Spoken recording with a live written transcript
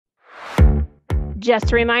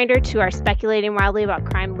Just a reminder to our Speculating Wildly About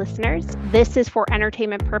Crime listeners, this is for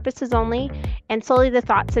entertainment purposes only and solely the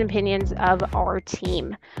thoughts and opinions of our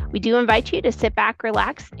team. We do invite you to sit back,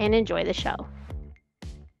 relax, and enjoy the show.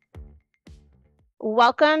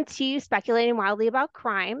 Welcome to Speculating Wildly About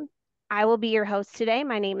Crime. I will be your host today.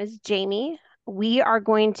 My name is Jamie. We are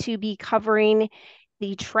going to be covering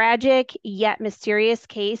the tragic yet mysterious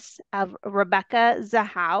case of Rebecca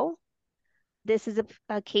Zahau. This is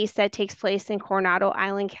a case that takes place in Coronado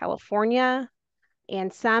Island, California.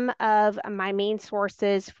 And some of my main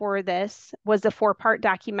sources for this was the 4-part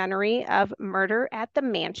documentary of Murder at the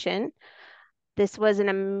Mansion. This was an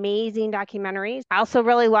amazing documentary. I also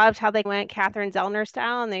really loved how they went Catherine Zellner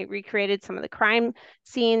style and they recreated some of the crime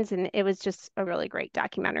scenes, and it was just a really great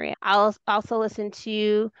documentary. I'll also listen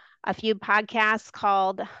to a few podcasts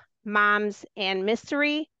called Moms and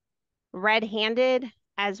Mystery, Red Handed,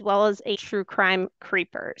 as well as a True Crime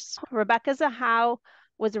Creepers. Rebecca Zahau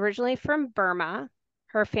was originally from Burma.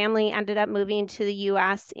 Her family ended up moving to the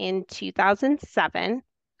US in 2007.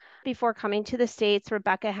 Before coming to the States,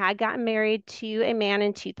 Rebecca had gotten married to a man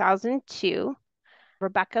in 2002.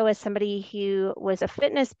 Rebecca was somebody who was a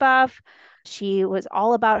fitness buff. She was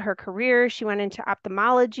all about her career. She went into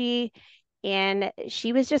ophthalmology, and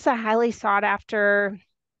she was just a highly sought after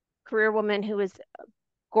career woman who was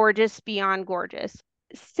gorgeous beyond gorgeous.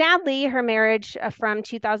 Sadly, her marriage from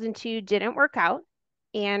 2002 didn't work out,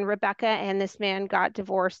 and Rebecca and this man got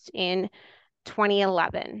divorced in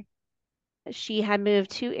 2011. She had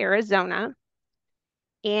moved to Arizona,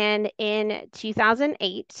 and in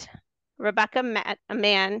 2008, Rebecca met a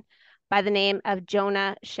man by the name of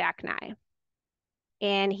Jonah Shacknai,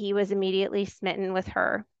 and he was immediately smitten with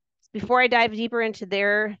her. Before I dive deeper into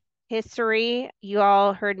their history, you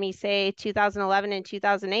all heard me say 2011 and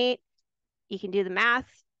 2008. You can do the math.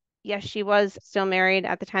 Yes, she was still married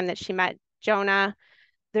at the time that she met Jonah.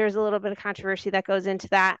 There's a little bit of controversy that goes into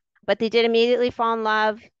that, but they did immediately fall in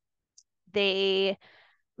love. They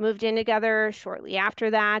moved in together shortly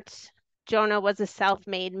after that. Jonah was a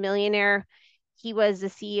self-made millionaire. He was the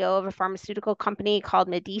CEO of a pharmaceutical company called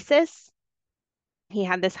Medicis. He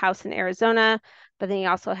had this house in Arizona, but then he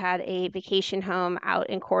also had a vacation home out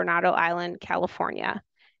in Coronado Island, California.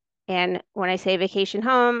 And when I say vacation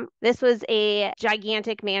home, this was a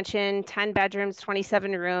gigantic mansion, 10 bedrooms,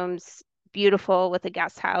 27 rooms, beautiful with a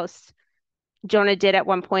guest house. Jonah did at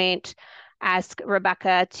one point ask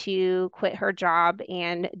Rebecca to quit her job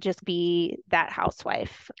and just be that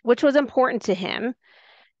housewife, which was important to him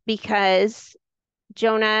because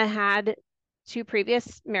Jonah had 2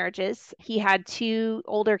 previous marriages. He had 2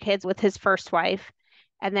 older kids with his first wife.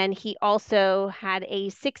 And then he also had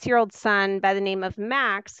a 6-year-old son by the name of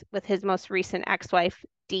Max with his most recent ex-wife,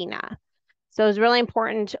 Dina. So it was really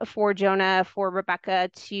important for Jonah, for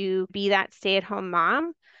Rebecca to be that stay-at-home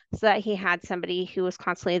mom so that he had somebody who was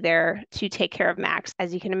constantly there to take care of Max.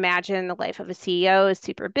 As you can imagine, the life of a CEO is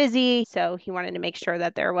super busy. So he wanted to make sure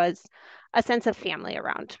that there was a sense of family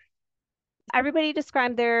around. Everybody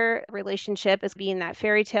described their relationship as being that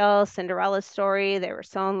fairy tale Cinderella story. They were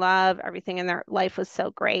so in love. Everything in their life was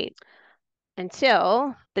so great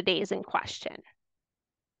until the days in question.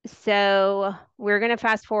 So we're going to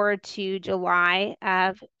fast forward to July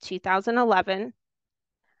of 2011.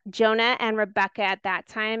 Jonah and Rebecca at that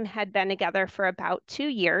time had been together for about 2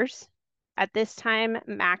 years. At this time,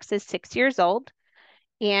 Max is 6 years old,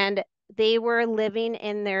 and they were living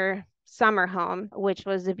in their summer home, which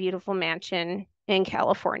was a beautiful mansion in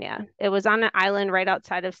California. It was on an island right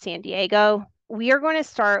outside of San Diego. We are going to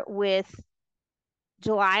start with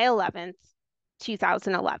July 11th,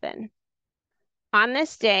 2011. On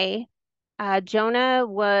this day, Jonah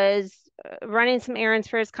was running some errands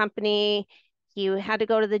for his company. He had to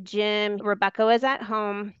go to the gym. Rebecca was at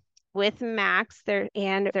home with Max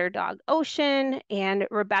and their dog Ocean and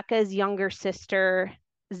Rebecca's younger sister,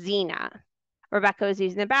 Zena. Rebecca was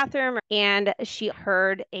using the bathroom and she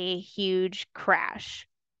heard a huge crash.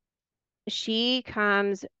 She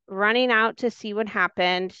comes running out to see what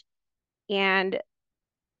happened and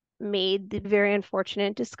made the very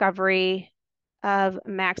unfortunate discovery of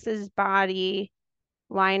Max's body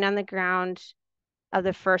lying on the ground of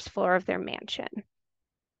the first floor of their mansion.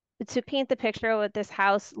 To paint the picture of what this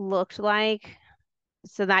house looked like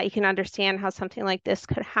so that you can understand how something like this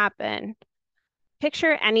could happen,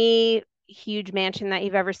 picture any huge mansion that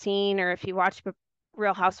you've ever seen, or if you watch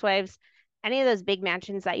Real Housewives, any of those big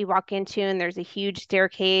mansions that you walk into and there's a huge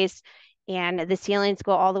staircase and the ceilings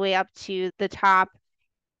go all the way up to the top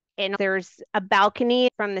and there's a balcony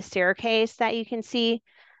from the staircase that you can see.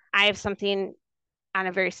 I have something on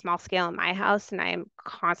a very small scale in my house, and I am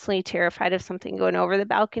constantly terrified of something going over the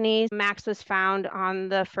balcony. Max was found on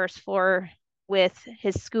the first floor with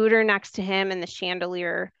his scooter next to him and the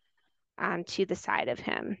chandelier to the side of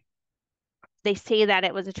him. They say that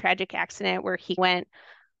it was a tragic accident where he went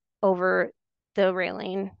over the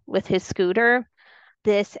railing with his scooter.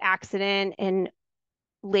 This accident and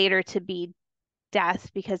later to be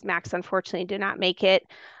death, because Max unfortunately did not make it,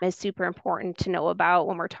 is super important to know about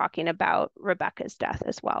when we're talking about Rebecca's death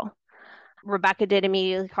as well. Rebecca did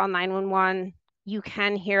immediately call 911. You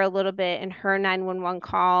can hear a little bit in her 911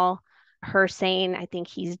 call, her saying, "I think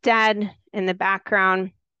he's dead," in the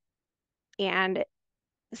background. And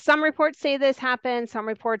some reports say this happened, some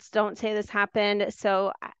reports don't say this happened.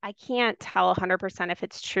 So I can't tell 100% if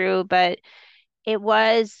it's true, but it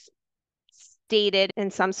was stated in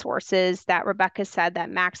some sources that Rebecca said that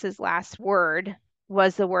Max's last word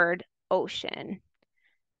was the word ocean.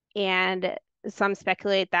 And some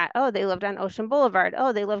speculate that, oh, they lived on Ocean Boulevard.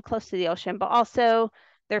 Oh, they lived close to the ocean, but also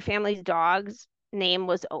their family's dog's name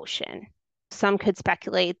was Ocean. Some could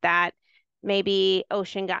speculate that maybe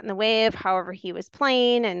Ocean got in the way of however he was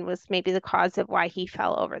playing and was maybe the cause of why he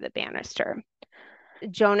fell over the banister.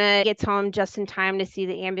 Jonah gets home just in time to see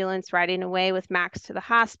the ambulance riding away with Max to the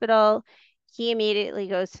hospital. He immediately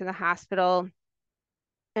goes to the hospital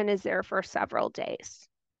and is there for several days.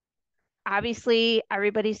 Obviously,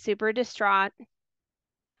 everybody's super distraught,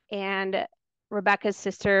 and Rebecca's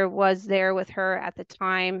sister was there with her at the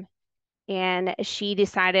time, and she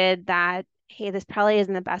decided that, hey, this probably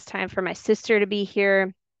isn't the best time for my sister to be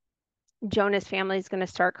here. Jonah's family is going to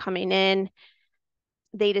start coming in.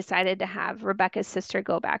 They decided to have Rebecca's sister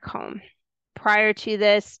go back home. Prior to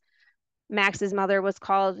this, Max's mother was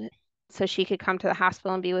called so she could come to the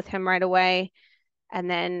hospital and be with him right away.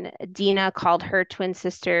 And then Dina called her twin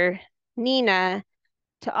sister, Nina,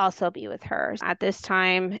 to also be with her. At this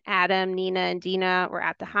time, Adam, Nina, and Dina were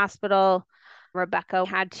at the hospital. Rebecca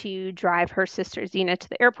had to drive her sister Dina to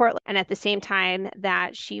the airport. And at the same time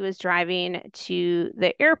that she was driving to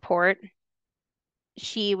the airport,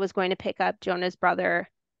 she was going to pick up Jonah's brother,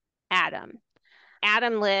 Adam.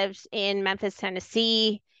 Adam lives in Memphis,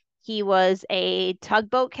 Tennessee. He was a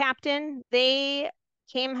tugboat captain. They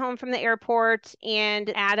came home from the airport,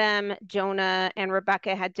 and Adam, Jonah, and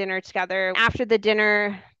Rebecca had dinner together. After the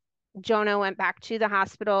dinner, Jonah went back to the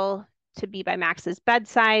hospital to be by Max's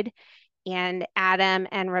bedside, and Adam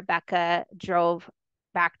and Rebecca drove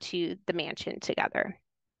back to the mansion together.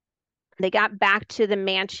 They got back to the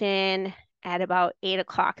mansion at about 8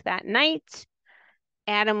 o'clock that night.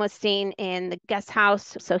 Adam was staying in the guest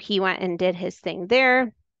house, so he went and did his thing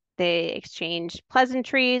there. They exchanged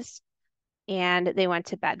pleasantries and they went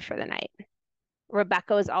to bed for the night.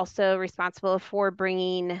 Rebecca was also responsible for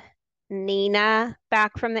bringing Nina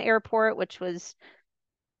back from the airport, which was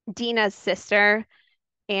Dina's sister.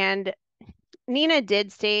 And Nina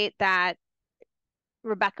did state that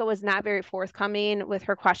Rebecca was not very forthcoming with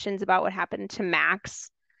her questions about what happened to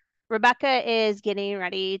Max. Rebecca is getting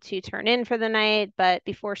ready to turn in for the night, but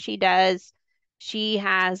before she does, she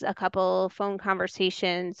has a couple phone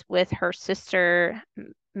conversations with her sister,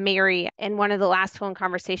 Mary. And one of the last phone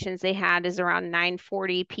conversations they had is around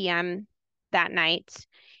 9:40 p.m. that night.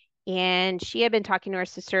 And she had been talking to her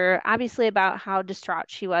sister, obviously, about how distraught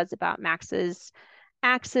she was about Max's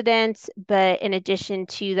accident. But in addition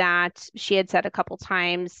to that, she had said a couple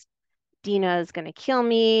times, Dina is going to kill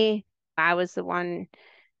me. I was the one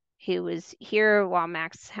who was here while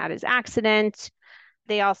Max had his accident.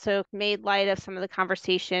 They also made light of some of the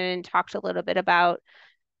conversation and talked a little bit about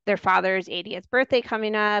their father's 80th birthday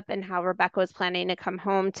coming up and how Rebecca was planning to come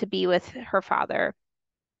home to be with her father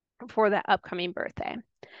for that upcoming birthday.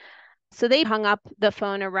 So they hung up the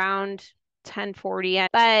phone around 10:40,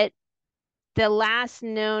 but the last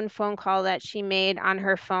known phone call that she made on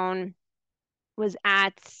her phone was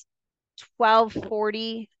at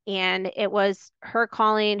 12:40, and it was her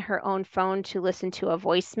calling her own phone to listen to a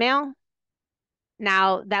voicemail.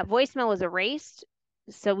 Now, that voicemail was erased,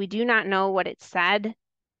 so we do not know what it said.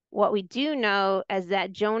 What we do know is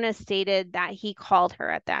that Jonah stated that he called her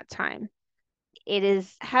at that time. It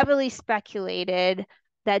is heavily speculated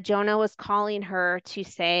that Jonah was calling her to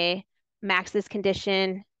say Max's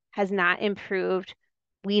condition has not improved.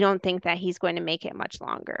 We don't think that he's going to make it much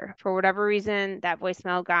longer. For whatever reason, that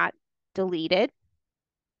voicemail got deleted.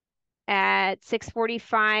 At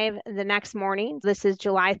 6:45 the next morning, this is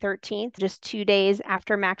July 13th, just 2 days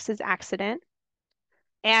after Max's accident,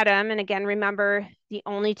 Adam, and again, remember, the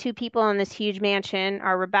only two people in this huge mansion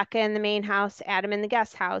are Rebecca in the main house, Adam in the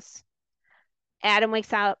guest house. Adam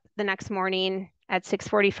wakes up the next morning at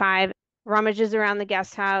 6:45, rummages around the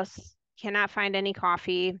guest house. cannot find any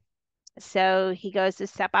coffee. So he goes to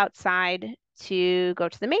step outside to go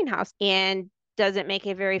to the main house and doesn't make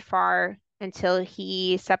it very far until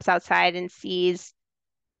he steps outside and sees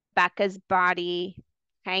Becca's body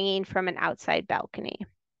hanging from an outside balcony.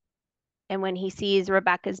 And when he sees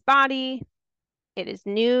Rebecca's body, it is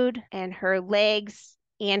nude and her legs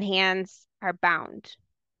and hands are bound.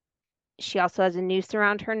 She also has a noose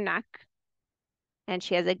around her neck and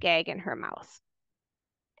she has a gag in her mouth.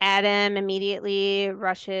 Adam immediately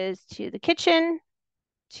rushes to the kitchen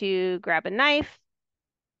to grab a knife.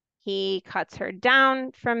 He cuts her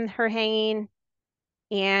down from her hanging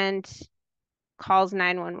and calls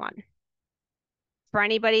 911. For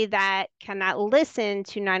anybody that cannot listen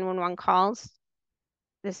to 911 calls,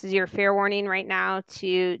 this is your fair warning right now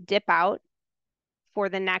to dip out for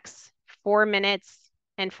the next 4 minutes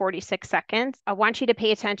and 46 seconds. I want you to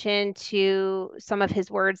pay attention to some of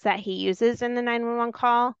his words that he uses in the 911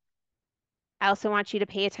 call. I also want you to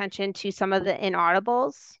pay attention to some of the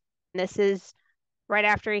inaudibles. This is right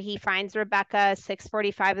after he finds Rebecca,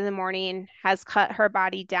 6:45 in the morning, has cut her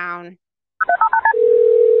body down.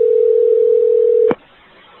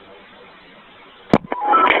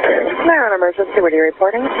 An emergency, what are you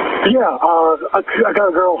reporting? Yeah, I got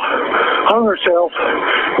a girl hung herself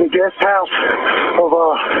in the guest house of,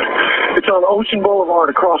 it's on Ocean Boulevard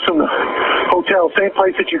across from the hotel, same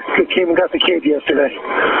place that you came and got the kid yesterday.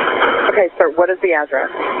 Okay, sir, what is the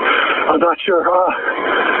address? I'm not sure.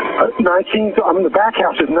 The back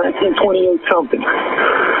house is 1928 something.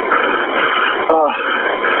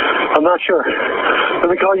 I'm not sure. Let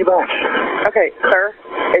me call you back. Okay, sir,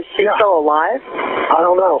 is she still alive? I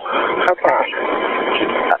don't know.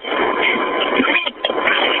 Okay.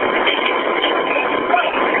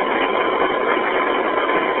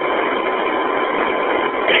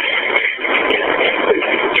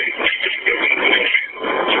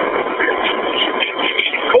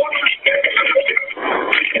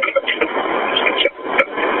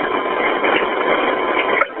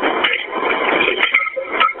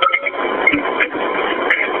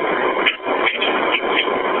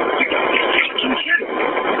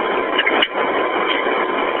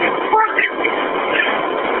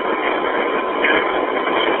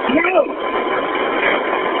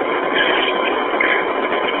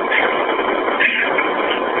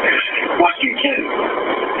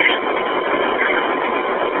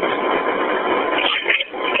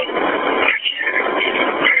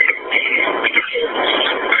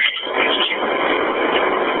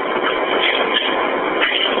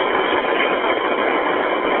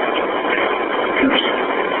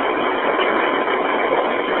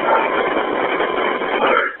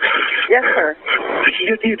 Yes, sir. Did you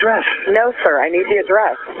get the address? No, sir. I need the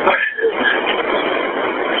address.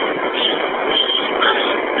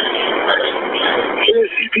 Here's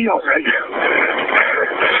CP right now.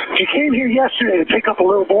 You came here yesterday to pick up a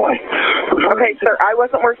little boy. Okay, sir. I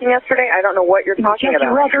wasn't working yesterday. I don't know what you're talking about. Check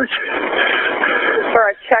your records. Sir,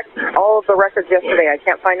 I checked all of the records yesterday. I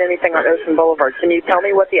can't find anything on Ocean Boulevard. Can you tell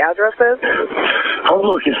me what the address is? I'm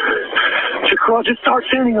looking. Just start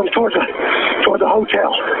sending them toward the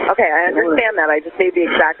hotel. Okay, I understand that. I just need the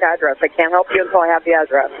exact address. I can't help you until I have the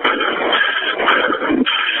address.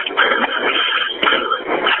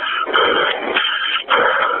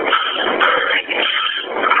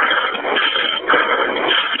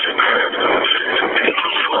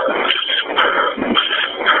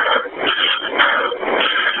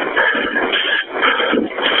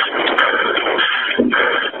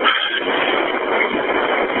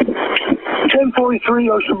 1043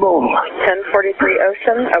 Ocean Boulevard. 1043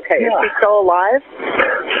 Ocean? Okay, Yeah. Is she still alive?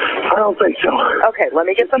 I don't think so. Okay, let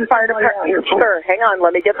me get the fire department. Sir, hang on.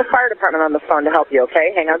 Let me get the fire department on the phone to help you,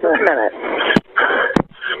 okay? Hang on just a minute.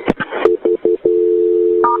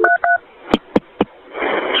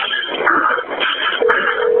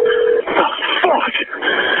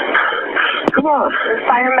 Come on.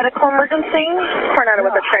 Fire medical emergency? Tornado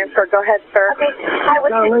with a transfer. Go ahead, sir. Okay. Hi,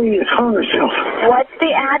 what's That lady is hung herself. what's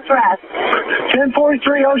the address?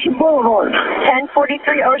 1043 Ocean Boulevard.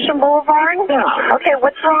 1043 Ocean Boulevard? Yeah. Okay,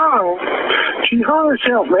 what's wrong? She hung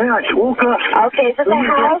herself, man. I woke up. Okay, is this a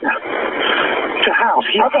house? It's a house.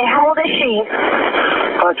 Yeah. Okay, how old is she?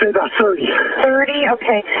 I'd say about 30. 30?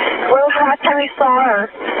 Okay. When was the last time you saw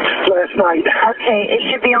her? Last night. Okay, is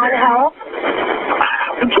she beyond help?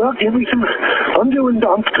 Well, give me some. I'm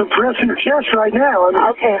compressing her chest right now.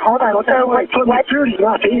 Okay, hold on. So what's your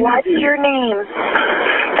name?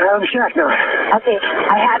 Jonah Shacknai. Okay,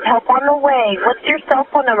 I have help on the way. What's your cell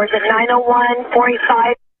phone number? Is it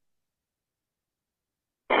 901-485?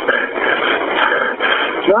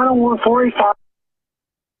 901-485.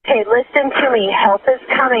 Okay, listen to me. Help is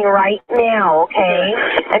coming right now, okay?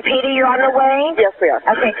 And Peter, you're on the way? Yes, we are.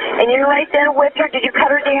 Okay, and you're right there with her. Did you cut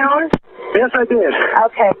her down? Yes, I did.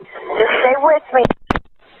 Okay, just stay with me.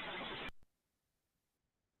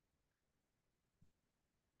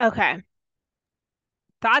 Okay.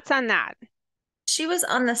 Thoughts on that? She was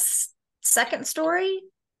on the second story?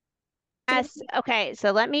 Yes. Okay.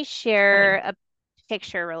 So let me share a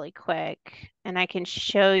picture really quick and I can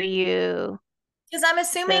show you. Because I'm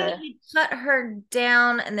assuming he cut her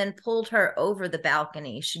down and then pulled her over the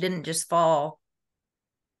balcony. She didn't just fall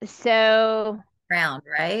So around,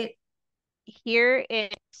 right? here is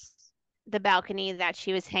the balcony that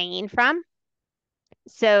she was hanging from.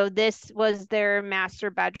 So this was their master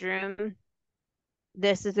bedroom.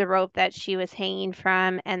 This is the rope that she was hanging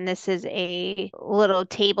from, and this is a little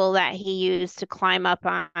table that he used to climb up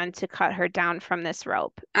on to cut her down from this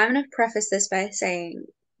rope. I'm going to preface this by saying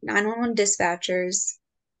 911 dispatchers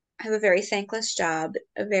have a very thankless job,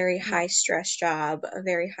 a very high stress job, a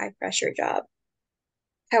very high pressure job.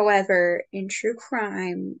 However, in true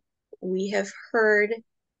crime, we have heard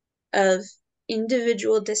of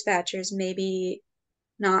individual dispatchers maybe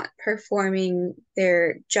not performing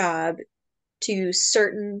their job to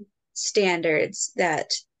certain standards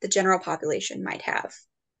that the general population might have.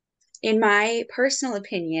 In my personal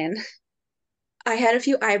opinion, I had a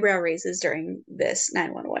few eyebrow raises during this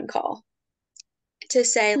 911 call. To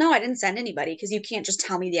say, no, I didn't send anybody because you can't just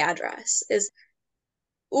tell me the address is,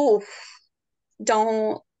 ooh,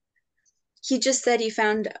 don't. He just said he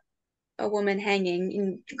found a woman hanging,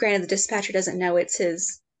 and granted, the dispatcher doesn't know it's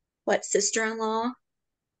his, sister-in-law?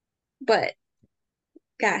 But,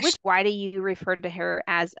 gosh. Why do you refer to her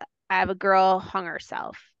as, I have a girl hung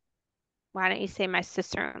herself? Why don't you say my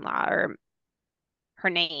sister-in-law or her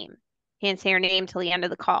name? He didn't say her name till the end of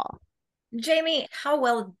the call. Jamie, how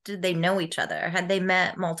well did they know each other? Had they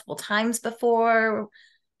met multiple times before?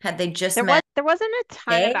 Had they just met? There wasn't a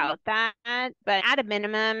ton about that, but at a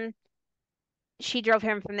minimum, she drove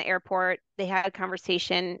him from the airport. They had a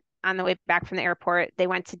conversation on the way back from the airport. They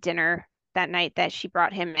went to dinner that night that she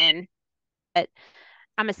brought him in. But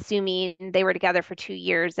I'm assuming they were together for 2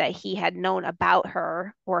 years, that he had known about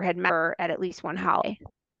her or had met her at least one holiday.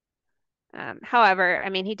 However, I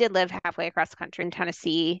mean, he did live halfway across the country in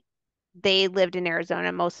Tennessee. They lived in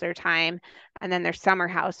Arizona most of their time, and then their summer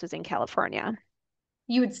house was in California.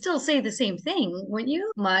 You would still say the same thing, wouldn't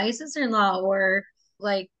you? My sister-in-law, or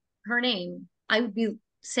like her name, I would be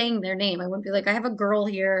saying their name. I wouldn't be like, I have a girl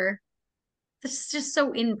here. This is just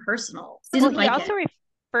so impersonal. Well, he also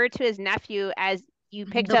referred to his nephew as, you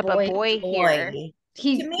picked up a boy here.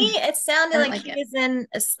 To me, it sounded like he was in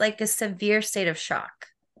a severe state of shock.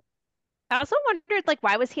 I also wondered,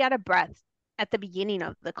 why was he out of breath at the beginning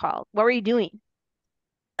of the call? What were you doing?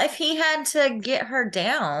 If he had to get her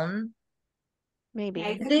down, maybe.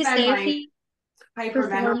 Yeah, did they say if he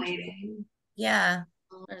hyperventilating? Yeah.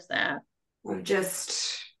 There's that. Or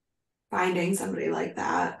just finding somebody like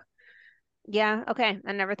that. Yeah, okay.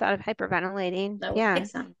 I never thought of hyperventilating. That would make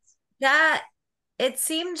sense. It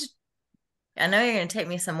seemed, I know you're going to take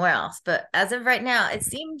me somewhere else, but as of right now, it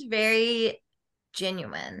seemed very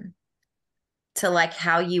genuine to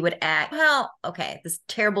how you would act. This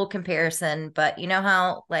terrible comparison, but you know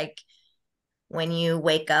how when you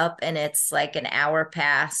wake up and it's an hour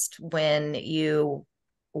past when you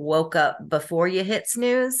woke up before you hit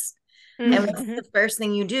snooze? Mm-hmm. And what's the first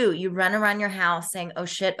thing you do? You run around your house saying, oh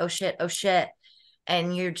shit, oh shit, oh shit.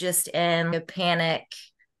 And you're just in a panic.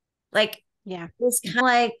 Yeah. It's kind of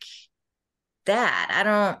like that. I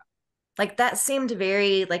don't, that seemed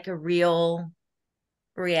very a real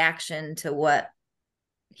reaction to what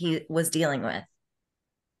he was dealing with.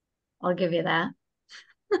 I'll give you that.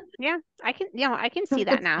 Yeah, I can see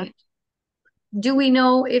that now. Do we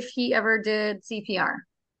know if he ever did CPR?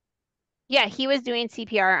 Yeah, he was doing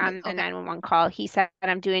CPR on the 911 call. He said,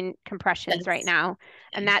 I'm doing compressions right now.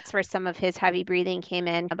 And that's where some of his heavy breathing came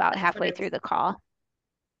in about halfway through the call.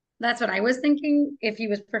 That's what I was thinking. If he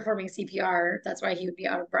was performing CPR, that's why he would be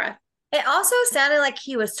out of breath. It also sounded like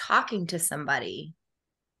he was talking to somebody.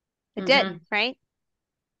 It did, right?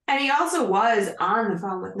 And he also was on the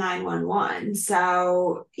phone with 911.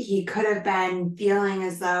 So he could have been feeling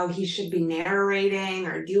as though he should be narrating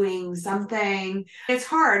or doing something. It's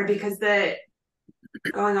hard because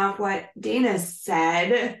going off what Dana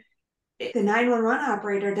said, the 911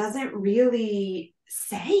 operator doesn't really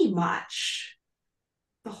say much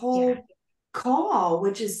the whole call,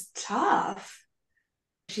 which is tough.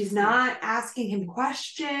 She's not asking him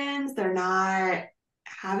questions. They're not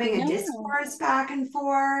having a discourse back and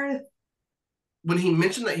forth. when he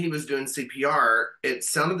mentioned that he was doing CPR, it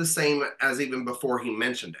sounded the same as even before he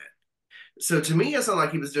mentioned it. So to me, it sounded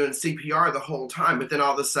like he was doing CPR the whole time, but then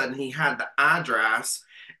all of a sudden he had the address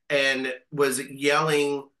and was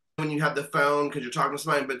yelling when you have the phone because you're talking to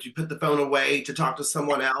somebody, but you put the phone away to talk to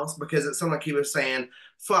someone else because it sounded like he was saying,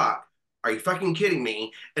 fuck, are you fucking kidding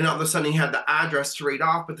me? And all of a sudden he had the address to read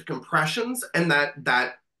off, but the compressions and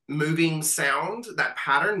that moving sound, that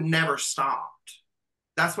pattern never stopped.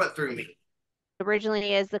 That's what threw me.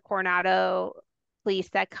 Originally is the Coronado police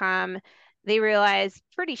that come. They realize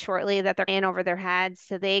pretty shortly that they're in over their heads,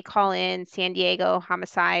 so they call in San Diego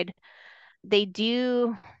homicide. They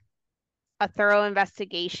do a thorough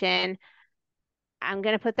investigation. I'm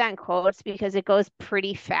going to put that in quotes because it goes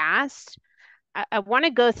pretty fast. I want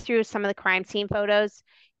to go through some of the crime scene photos.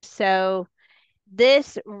 So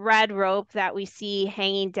this red rope that we see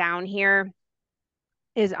hanging down here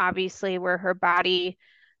is obviously where her body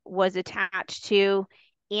was attached to.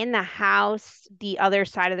 In the house, the other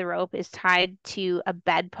side of the rope is tied to a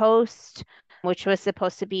bedpost, which was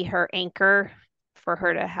supposed to be her anchor for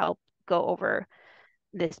her to help go over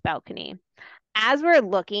this balcony. As we're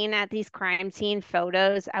looking at these crime scene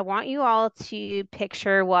photos, I want you all to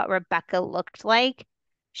picture what Rebecca looked like.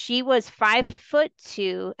 She was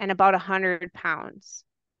 5'2" and about 100 pounds.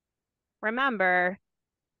 Remember,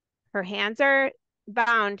 her hands are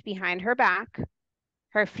bound behind her back.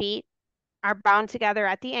 Her feet are bound together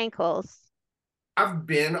at the ankles. I've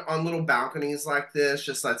been on little balconies like this,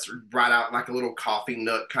 just that's right out like a little coffee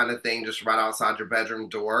nook kind of thing, just right outside your bedroom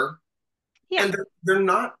door. Yeah. And they're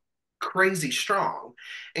not crazy strong.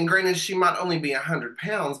 And granted, she might only be 100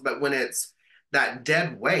 pounds, but when it's that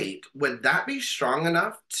dead weight, would that be strong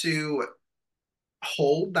enough to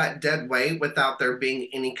hold that dead weight without there being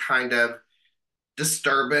any kind of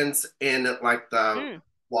disturbance in like the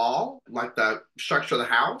wall, like the structure of the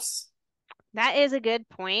house? That is a good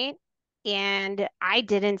point. And I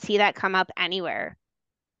didn't see that come up anywhere.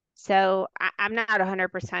 So I'm not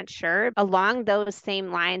 100% sure. Along those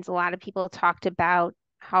same lines, a lot of people talked about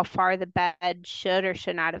how far the bed should or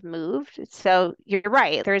should not have moved. So you're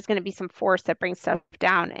right. There's going to be some force that brings stuff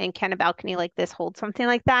down. And can a balcony like this hold something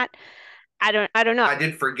like that? I don't know. I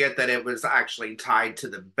did forget that it was actually tied to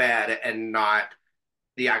the bed and not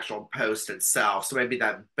the actual post itself. So maybe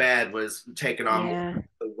that bed was taking on more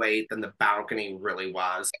the weight than the balcony really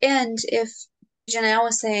was. And if Janelle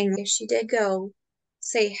was saying if she did go,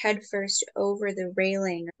 say, headfirst over the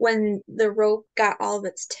railing, when the rope got all of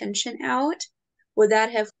its tension out, would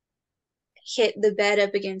that have hit the bed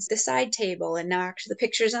up against the side table and knocked the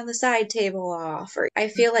pictures on the side table off? Or I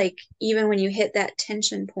feel like even when you hit that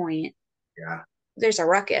tension point, there's a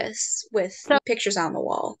ruckus with pictures on the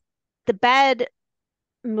wall. The bed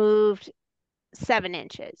moved 7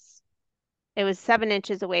 inches. It was 7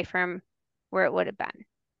 inches away from where it would have been.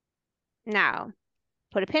 Now,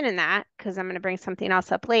 put a pin in that because I'm going to bring something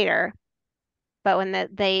else up later. But when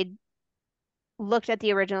they looked at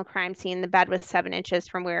the original crime scene, the bed was 7 inches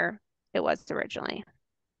from where it was originally.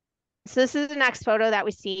 So this is the next photo that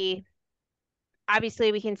we see.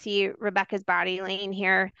 Obviously, we can see Rebecca's body laying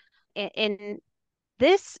here. And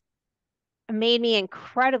this made me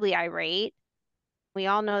incredibly irate. We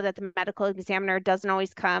all know that the medical examiner doesn't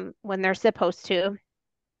always come when they're supposed to.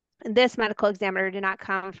 This medical examiner did not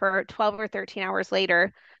come for 12 or 13 hours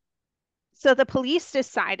later. So the police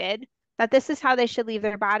decided that this is how they should leave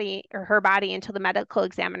their body or her body until the medical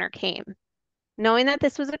examiner came. Knowing that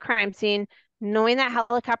this was a crime scene, knowing that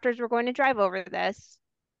helicopters were going to drive over this.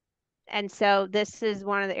 And so this is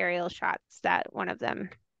one of the aerial shots that one of them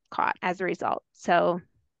caught as a result. So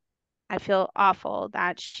I feel awful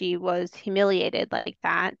that she was humiliated like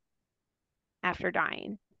that after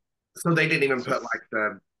dying. So they didn't even put like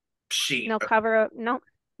the sheet. No cover up, no,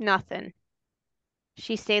 nothing.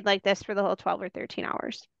 She stayed like this for the whole 12 or 13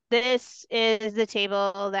 hours. This is the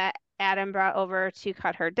table that Adam brought over to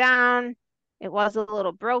cut her down. It was a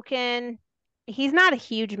little broken. He's not a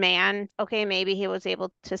huge man. Okay, maybe he was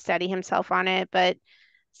able to steady himself on it, but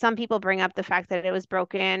some people bring up the fact that it was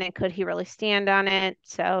broken and could he really stand on it?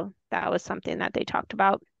 So that was something that they talked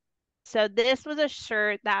about. So this was a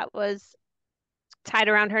shirt that was tied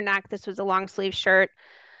around her neck. This was a long sleeve shirt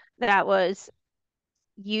that was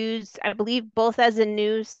used, I believe, both as a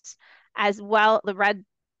noose as well. The red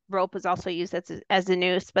rope was also used as a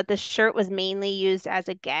noose, but the shirt was mainly used as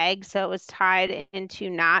a gag. So it was tied into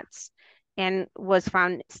knots and was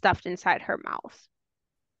found stuffed inside her mouth.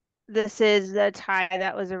 This is the tie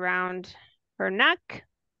that was around her neck.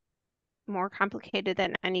 More complicated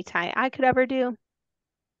than any tie I could ever do.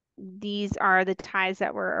 These are the ties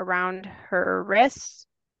that were around her wrists.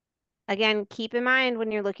 Again, keep in mind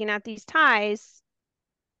when you're looking at these ties,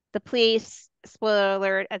 the police, spoiler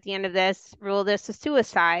alert, at the end of this, rule this a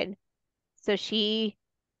suicide. So she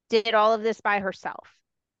did all of this by herself.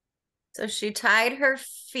 So she tied her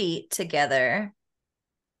feet together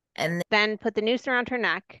and then put the noose around her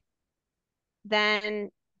neck, then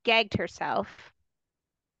gagged herself,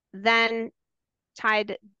 then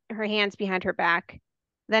tied her hands behind her back,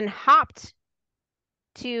 then hopped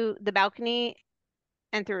to the balcony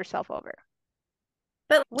and threw herself over.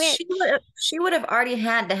 But she would have already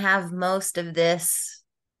had to have most of this,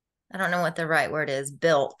 I don't know what the right word is,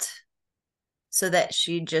 built, so that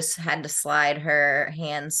she just had to slide her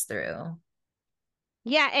hands through.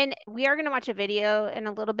 Yeah, and we are going to watch a video in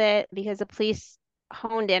a little bit because the police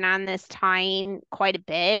honed in on this tying quite a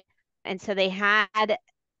bit. And so they had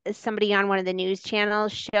somebody on one of the news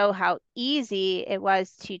channels show how easy it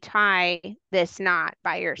was to tie this knot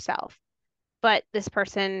by yourself. But this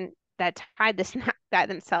person that tied this knot by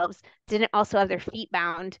themselves didn't also have their feet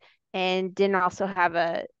bound and didn't also have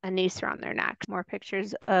a noose around their neck. More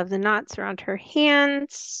pictures of the knots around her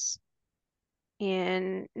hands.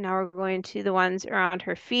 And now we're going to the ones around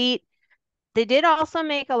her feet. They did also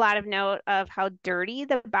make a lot of note of how dirty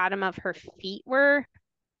the bottom of her feet were.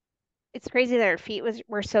 It's crazy that her feet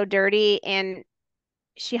were so dirty, and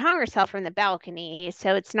she hung herself from the balcony,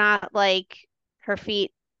 so it's not like her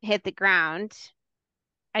feet hit the ground.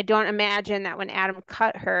 I don't imagine that when Adam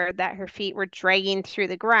cut her that her feet were dragging through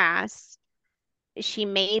the grass. She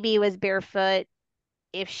maybe was barefoot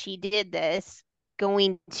if she did this,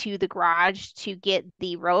 going to the garage to get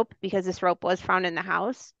the rope because this rope was found in the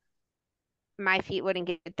house. My feet wouldn't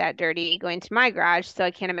get that dirty going to my garage, so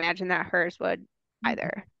I can't imagine that hers would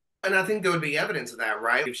either. And I think there would be evidence of that,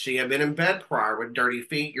 right? If she had been in bed prior with dirty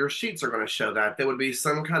feet, your sheets are going to show that. There would be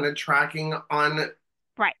some kind of tracking on.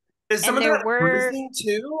 Right. Is some And of there that were bruising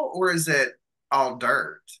too, or is it all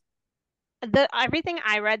dirt? everything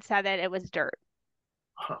I read said that it was dirt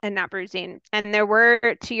Huh. and not bruising. And there were,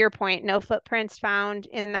 to your point, no footprints found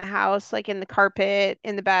in the house, like in the carpet,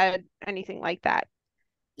 in the bed, anything like that.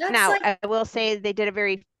 That's Now, like, I will say they did a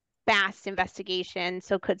very fast investigation,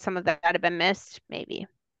 so could some of that have been missed? Maybe.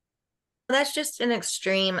 that's just an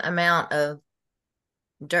extreme amount of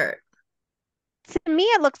dirt. To me,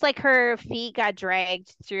 it looks like her feet got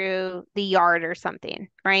dragged through the yard or something,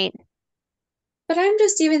 right? But I'm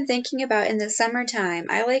just even thinking about in the summertime,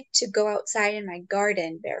 I like to go outside in my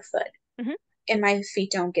garden barefoot, Mhm. and my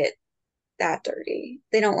feet don't get that dirty.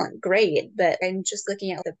 They don't look great, but I'm just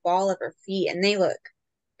looking at the ball of her feet and they look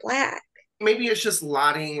black. Maybe it's just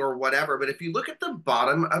lighting or whatever, but if you look at the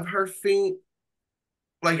bottom of her feet,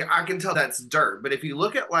 like I can tell that's dirt. But if you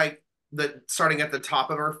look at like the starting at the top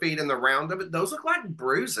of her feet and the round of it, those look like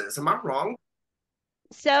bruises. Am I wrong?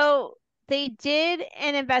 So they did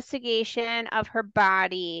an investigation of her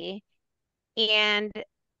body and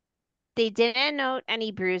they didn't note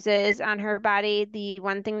any bruises on her body. The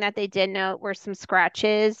one thing that they did note were some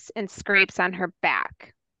scratches and scrapes on her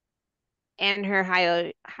back, and her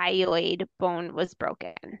hyoid bone was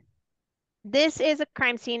broken. This is a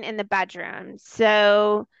crime scene in the bedroom.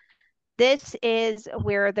 So this is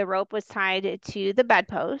where the rope was tied to the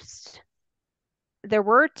bedpost. There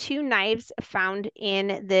were two knives found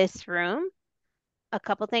in this room. A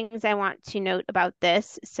couple things I want to note about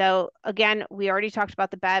this. So again, we already talked about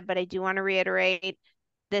the bed, but I do want to reiterate,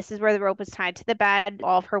 this is where the rope was tied to the bed.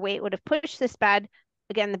 All of her weight would have pushed this bed.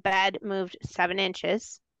 Again, the bed moved 7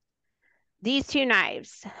 inches. These two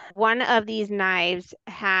knives, one of these knives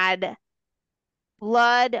had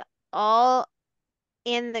blood all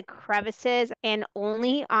in the crevices and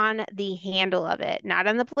only on the handle of it, not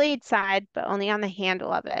on the blade side, but only on the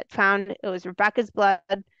handle of it. Found it was Rebecca's blood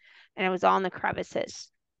and it was all in the crevices.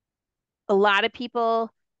 A lot of people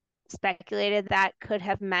speculated that could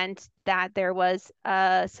have meant that there was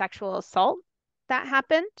a sexual assault that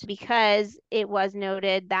happened because it was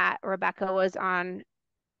noted that Rebecca was on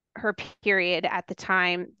her period at the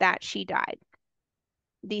time that she died.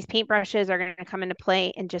 These paintbrushes are going to come into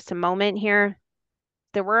play in just a moment here.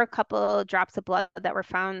 There were a couple drops of blood that were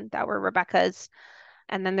found that were Rebecca's.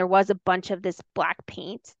 And then there was a bunch of this black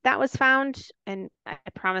paint that was found. And I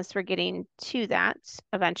promise we're getting to that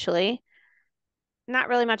eventually. Not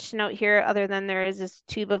really much to note here other than there is this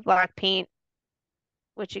tube of black paint,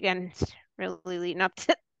 which again is really leading up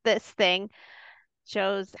to this thing.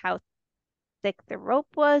 Shows how thick the rope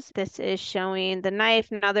was. This is showing the knife.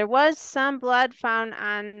 Now there was some blood found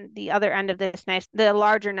on the other end of this knife. The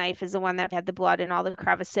larger knife is the one that had the blood in all the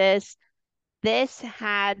crevices. This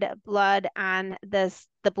had blood on the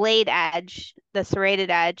blade edge, the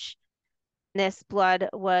serrated edge, This blood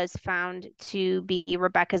was found to be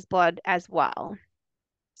Rebecca's blood as well.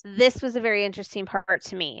 So this was a very interesting part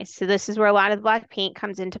to me. So this is where a lot of the black paint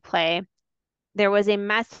comes into play. There was a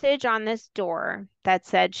message on this door that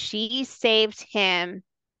said, "She saved him.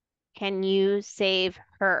 Can you save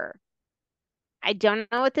her?" I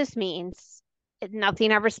don't know what this means.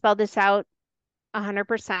 Nothing ever spelled this out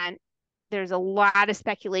 100%. There's a lot of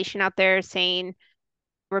speculation out there saying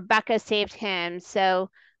Rebecca saved him. So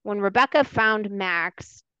when Rebecca found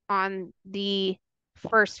Max on the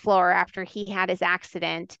first floor after he had his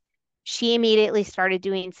accident, she immediately started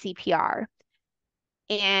doing CPR.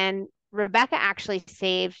 And Rebecca actually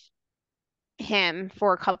saved him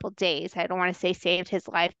for a couple days. I don't want to say saved his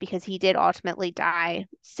life because he did ultimately die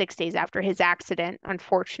 6 days after his accident,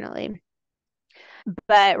 unfortunately.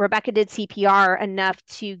 But Rebecca did CPR enough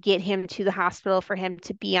to get him to the hospital for him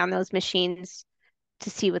to be on those machines to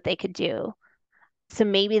see what they could do. So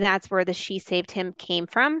maybe that's where the "she saved him" came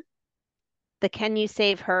from. The "can you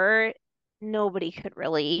save her?" Nobody could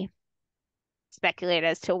really speculate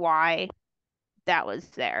as to why that was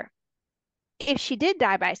there. If she did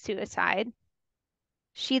die by suicide,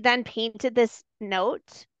 she then painted this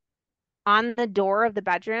note on the door of the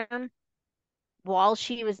bedroom while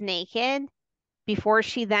she was naked before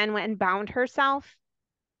she then went and bound herself.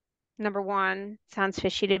 Number one, sounds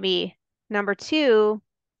fishy to me. Number two,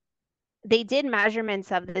 they did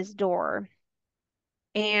measurements of this door.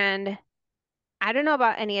 And I don't know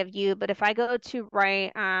about any of you, but if I go to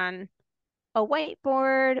write on a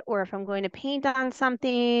whiteboard or if I'm going to paint on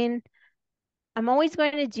something, I'm always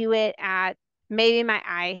going to do it at maybe my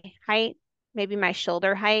eye height, maybe my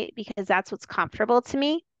shoulder height, because that's what's comfortable to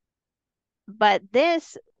me. But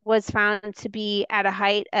this was found to be at a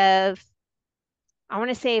height of, I want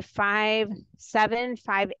to say 5'7",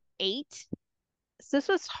 5'8". So this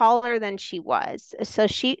was taller than she was. So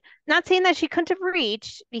she, not saying that she couldn't have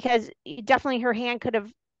reached, because definitely her hand could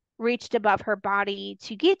have reached above her body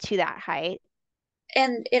to get to that height.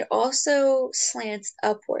 And it also slants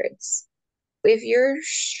upwards. If you're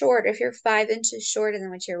short, if you're 5 inches shorter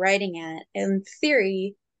than what you're writing at, in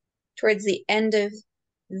theory, towards the end of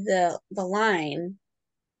the line,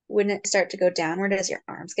 wouldn't it start to go downward as your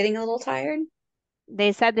arms getting a little tired?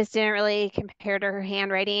 They said this didn't really compare to her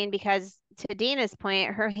handwriting because, to Dina's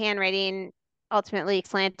point, her handwriting ultimately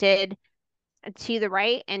slanted to the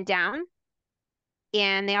right and down.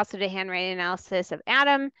 And they also did handwriting analysis of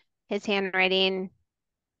Adam. His handwriting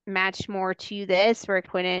matched more to this, where it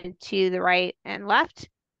pointed to the right and left.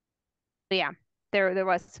 But yeah, there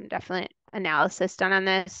was some definite analysis done on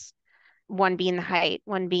this. One being the height,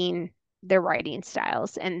 one being their writing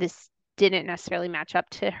styles, and this didn't necessarily match up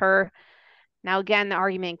to her. Now, again, the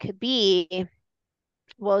argument could be,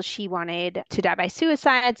 well, she wanted to die by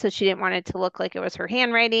suicide, so she didn't want it to look like it was her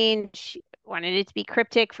handwriting. She wanted it to be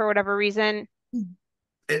cryptic for whatever reason.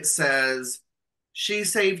 It says, "She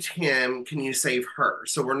saved him. Can you save her?"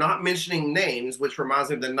 So we're not mentioning names, which reminds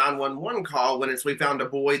me of the 911 call when it's, "We found a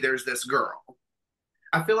boy, there's this girl."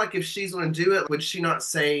 I feel like if she's going to do it, would she not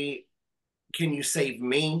say, "Can you save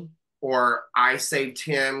me?" or "I saved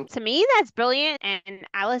him"? To me, that's brilliant. And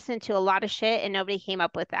I listened to a lot of shit and nobody came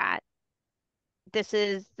up with that. This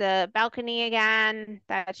is the balcony again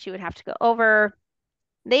that she would have to go over.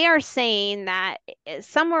 They are saying that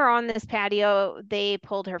somewhere on this patio, they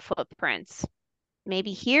pulled her footprints.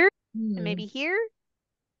 Maybe here, maybe here,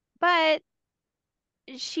 but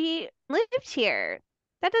she lived here.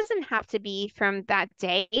 That doesn't have to be from that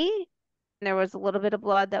day. There was a little bit of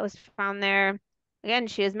blood that was found there. Again,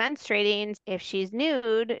 she is menstruating. If she's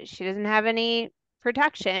nude, she doesn't have any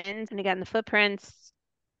protections. And again, the footprints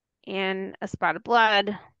and a spot of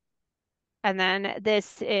blood. And then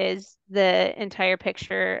this is the entire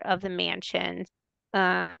picture of the mansion.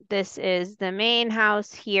 This is the main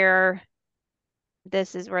house here.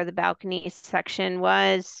 This is where the balcony section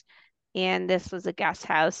was. And this was a guest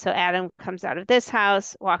house. So Adam comes out of this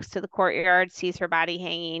house, walks to the courtyard, sees her body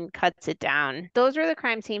hanging, cuts it down. Those are the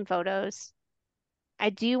crime scene photos. I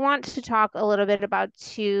do want to talk a little bit about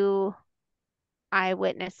two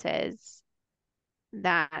eyewitnesses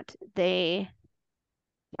that they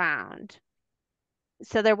found.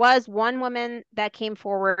 So there was one woman that came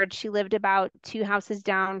forward. She lived about two houses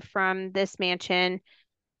down from this mansion.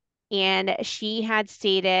 And she had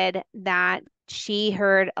stated that she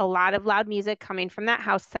heard a lot of loud music coming from that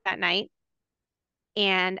house that night.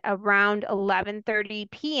 And around 11:30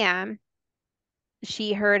 p.m.,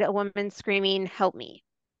 she heard a woman screaming, "Help me."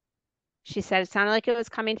 She said it sounded like it was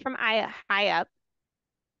coming from high up.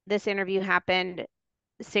 This interview happened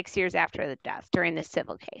 6 years after the death during the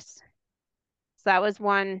civil case. So that was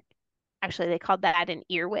one, actually, they called that an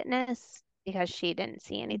ear witness. because she didn't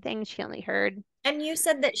see anything. She only heard. And you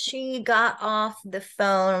said that she got off the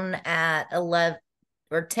phone at 11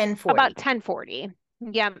 or 10:40. About 10:40.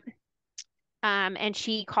 Yep. And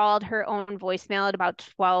she called her own voicemail at about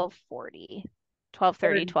 12:40,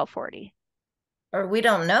 12:30, 12:40. Or we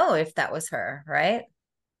don't know if that was her, right?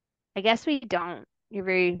 I guess we don't.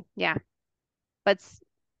 Yeah. But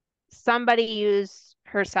somebody used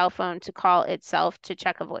her cell phone to call itself to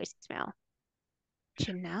check a voicemail.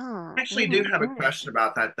 I actually do have a question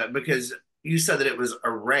about that, though, because you said that it was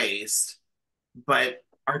erased, but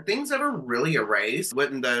are things ever really erased?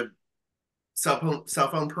 Wouldn't the cell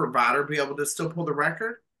phone provider be able to still pull the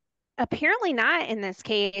record? Apparently not in this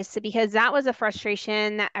case, because that was a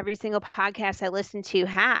frustration that every single podcast I listened to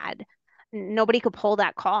had. Nobody could pull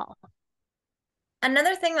that call.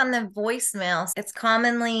 Another thing on the voicemails, it's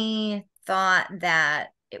commonly thought that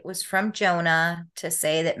it was from Jonah to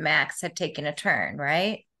say that Max had taken a turn,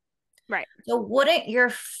 right? Right. So wouldn't your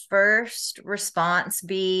first response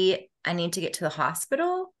be, I need to get to the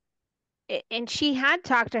hospital? And she had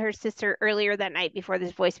talked to her sister earlier that night before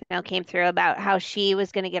this voicemail came through about how she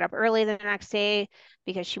was going to get up early the next day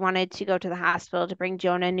because she wanted to go to the hospital to bring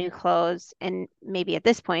Jonah new clothes and maybe at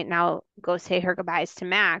this point now go say her goodbyes to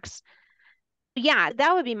Max. Yeah,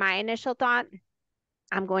 that would be my initial thought.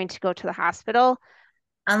 I'm going to go to the hospital.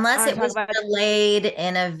 Unless it was relayed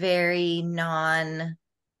in a very non,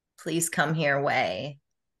 please come here way.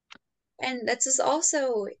 And that's just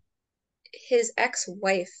also his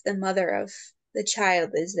ex-wife, the mother of the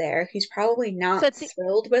child, is there, who's probably not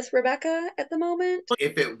thrilled with Rebecca at the moment.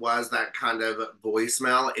 If it was that kind of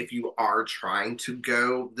voicemail, if you are trying to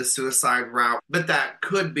go the suicide route, but that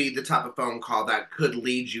could be the type of phone call that could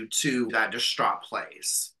lead you to that distraught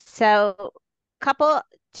place. So, couple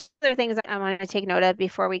other things I want to take note of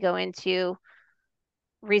before we go into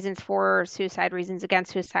reasons for suicide, reasons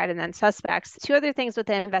against suicide, and then suspects. Two other things with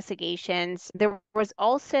the investigations. There was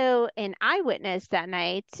also an eyewitness that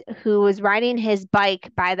night who was riding his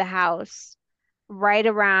bike by the house right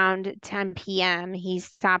around 10 p.m. He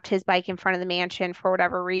stopped his bike in front of the mansion for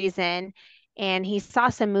whatever reason, and he saw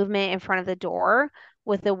some movement in front of the door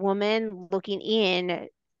with a woman looking in.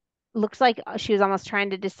 Looks like she was almost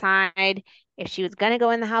trying to decide if she was going to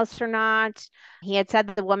go in the house or not. He had said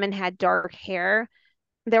the woman had dark hair.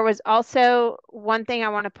 There was also one thing I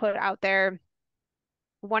want to put out there.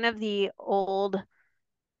 One of the old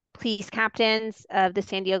police captains of the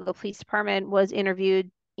San Diego Police Department was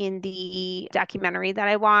interviewed in the documentary that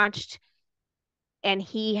I watched. And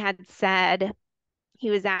he had said,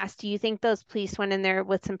 he was asked, do you think those police went in there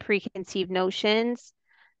with some preconceived notions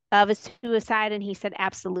of a suicide? And he said,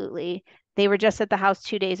 absolutely. They were just at the house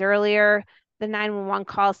 2 days earlier. The 911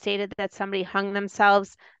 call stated that somebody hung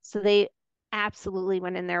themselves. So they absolutely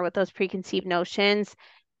went in there with those preconceived notions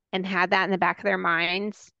and had that in the back of their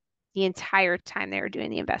minds the entire time they were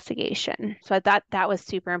doing the investigation. So I thought that was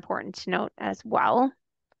super important to note as well.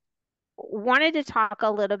 Wanted to talk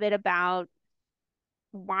a little bit about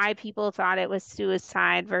why people thought it was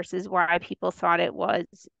suicide versus why people thought it was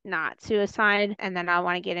not suicide. And then I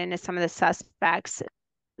want to get into some of the suspects.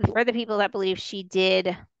 For the people that believe she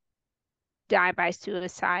did die by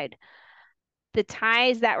suicide, the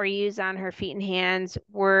ties that were used on her feet and hands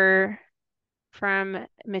were from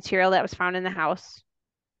material that was found in the house.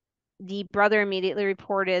 The brother immediately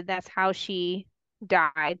reported that's how she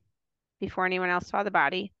died before anyone else saw the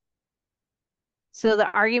body. So the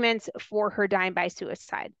arguments for her dying by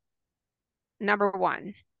suicide. Number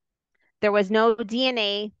one, there was no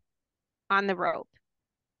DNA on the rope.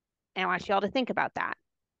 And I want you all to think about that.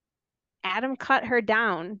 Adam cut her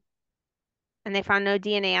down and they found no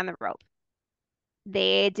DNA on the rope.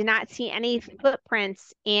 They did not see any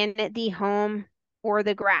footprints in the home or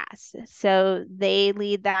the grass. So they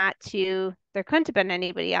lead that to there couldn't have been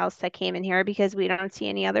anybody else that came in here because we don't see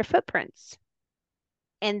any other footprints.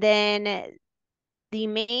 And then the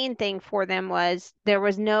main thing for them was there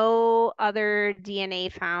was no other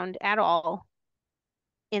DNA found at all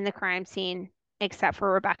in the crime scene except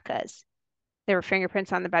for Rebecca's. There were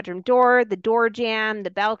fingerprints on the bedroom door, the door jamb,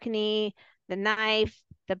 the balcony, the knife,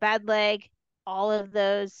 the bed leg. All of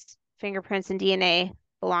those fingerprints and DNA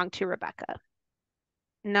belong to Rebecca.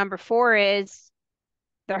 Number four is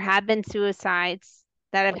there have been suicides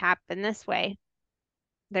that have happened this way.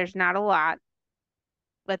 There's not a lot,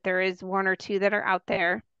 but there is one or two that are out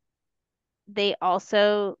there. They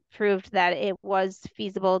also proved that it was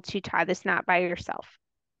feasible to tie this knot by yourself.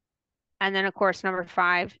 And then, of course, number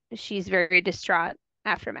five, she's very distraught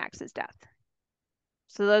after Max's death.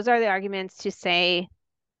 So those are the arguments to say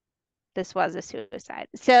this was a suicide.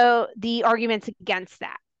 So the arguments against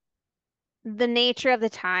that. The nature of the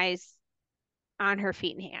ties on her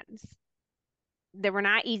feet and hands. They were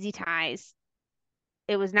not easy ties.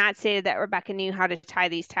 It was not stated that Rebecca knew how to tie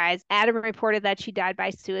these ties. Adam reported that she died by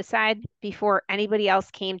suicide before anybody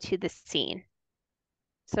else came to the scene.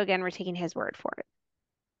 So again, we're taking his word for it.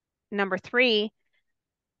 Number 3,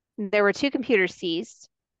 there were 2 computers seized,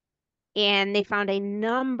 and they found a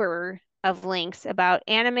number of links about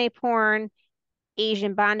anime porn,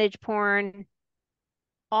 Asian bondage porn,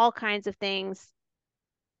 all kinds of things.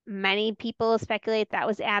 Many people speculate that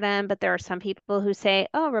was Adam, but there are some people who say,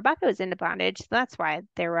 oh, Rebecca was into bondage, so that's why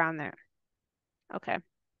they were on there. Okay.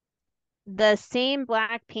 The same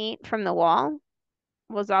black paint from the wall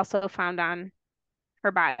was also found on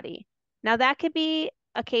her body. Now, that could be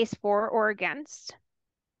a case for or against,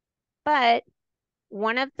 but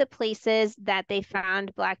one of the places that they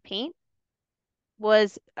found black paint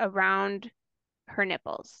was around her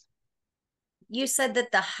nipples. You said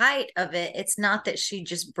that the height of it, it's not that she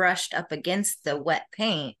just brushed up against the wet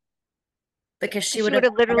paint, because she would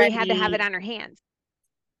have literally had to have it on her hands.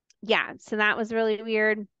 Yeah, so that was really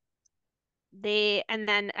weird. And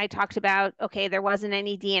then I talked about, okay, there wasn't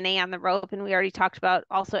any DNA on the rope, and we already talked about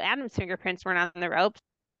also Adam's fingerprints weren't on the rope.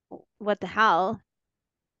 What the hell?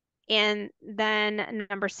 And then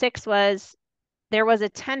number 6 was there was a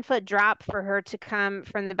 10-foot drop for her to come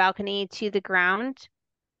from the balcony to the ground.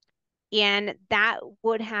 And that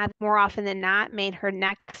would have more often than not made her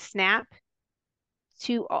neck snap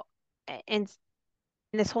and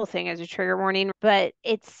this whole thing is a trigger warning, but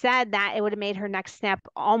it said that it would have made her neck snap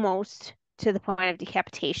almost to the point of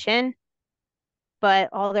decapitation, but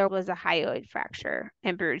all there was a hyoid fracture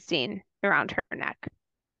and bruising around her neck,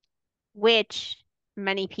 which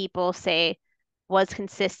many people say was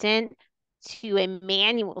consistent to a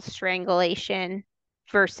manual strangulation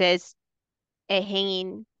versus a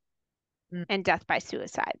hanging and death by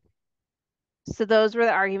suicide. So those were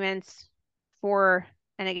the arguments for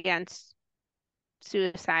and against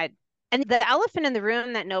suicide. And the elephant in the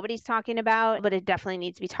room that nobody's talking about, but it definitely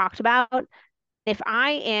needs to be talked about. If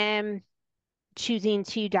I am choosing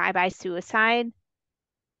to die by suicide,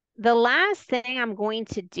 the last thing I'm going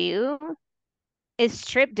to do is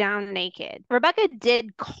strip down naked. Rebecca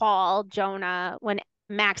did call Jonah when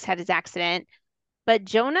Max had his accident, but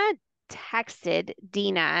Jonah texted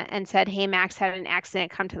Dina and said, hey, Max had an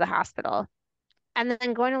accident, come to the hospital. And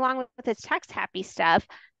then going along with his text happy stuff,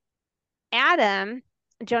 Adam,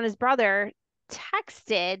 Jonah's brother,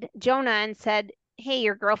 texted Jonah and said, hey,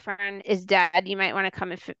 your girlfriend is dead. You might want to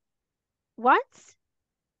come and what?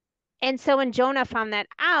 And so when Jonah found that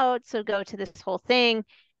out, so go to this whole thing,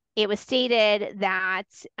 it was stated that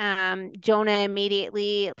Jonah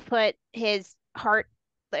immediately put his heart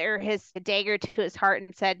or his dagger to his heart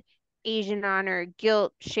and said, Asian honor,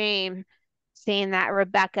 guilt, shame, saying that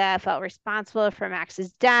Rebecca felt responsible for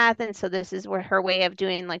Max's death. And so this is where her way of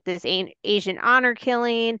doing like this Asian honor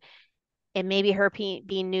killing. And maybe her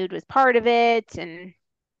being nude was part of it. And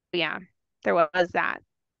yeah, there was that.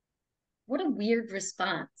 What a weird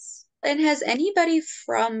response. And has anybody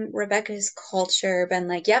from Rebecca's culture been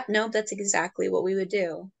like, yep, no, that's exactly what we would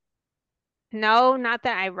do? No, not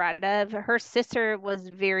that I read of. Her sister was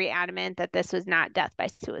very adamant that this was not death by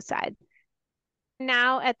suicide.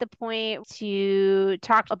 Now at the point to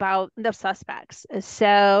talk about the suspects.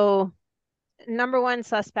 So number 1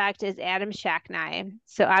 suspect is Adam Shacknai.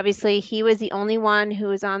 So obviously he was the only one who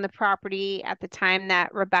was on the property at the time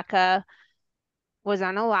that Rebecca was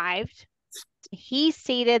unalived. He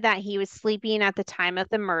stated that he was sleeping at the time of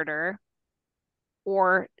the murder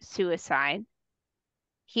or suicide.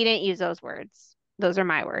 He didn't use those words. Those are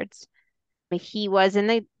my words. He was in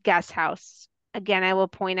the guest house. Again, I will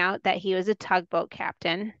point out that he was a tugboat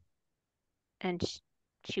captain and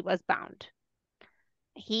she was bound.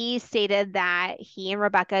 He stated that he and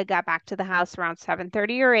Rebecca got back to the house around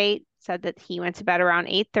 7:30 or 8, said that he went to bed around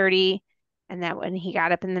 8:30, and that when he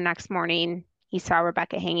got up in the next morning, he saw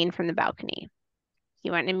Rebecca hanging from the balcony. He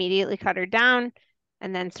went and immediately cut her down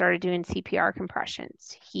and then started doing CPR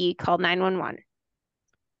compressions. He called 911.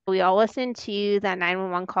 We all listened to that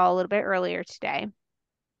 911 call a little bit earlier today.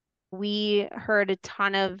 We heard a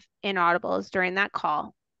ton of inaudibles during that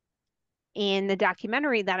call. In the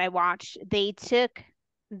documentary that I watched, they took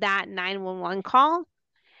that 911 call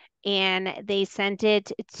and they sent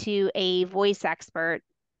it to a voice expert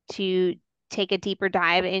to take a deeper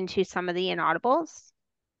dive into some of the inaudibles.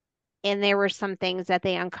 And there were some things that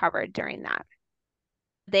they uncovered during that.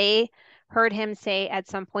 They heard him say at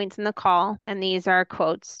some points in the call, and these are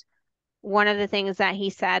quotes, one of the things that he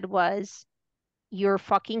said was, you're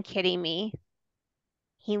fucking kidding me.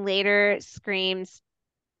 He later screams,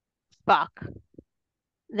 fuck.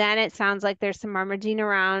 Then it sounds like there's some rummaging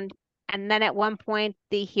around, And then at one point,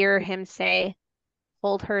 they hear him say,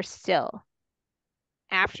 hold her still.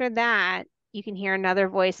 After that, you can hear another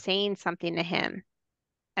voice saying something to him.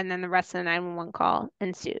 And then the rest of the 911 call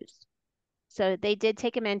ensues. So they did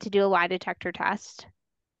take him in to do a lie detector test.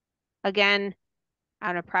 Again,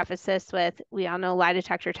 I'm going to preface this with we all know lie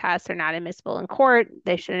detector tests are not admissible in court.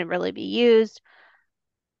 They shouldn't really be used.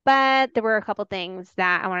 But there were a couple things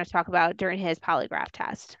that I want to talk about during his polygraph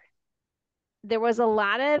test. There was a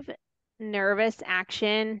lot of nervous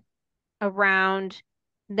action around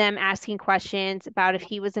them asking questions about if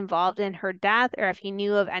he was involved in her death or if he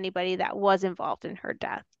knew of anybody that was involved in her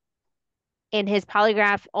death. And his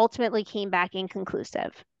polygraph ultimately came back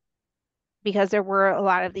inconclusive because there were a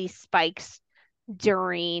lot of these spikes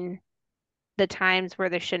during the times where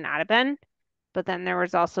there should not have been, but then there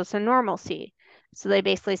was also some normalcy. So they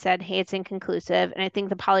basically said, hey, it's inconclusive. And I think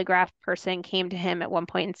the polygraph person came to him at one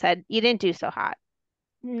point and said, you didn't do so hot.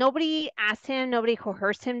 Nobody asked him, nobody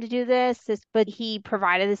coerced him to do this, but he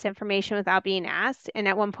provided this information without being asked. And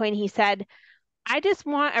at one point he said, I just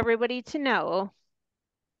want everybody to know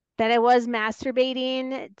that I was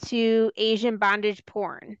masturbating to Asian bondage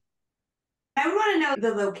porn. I want to know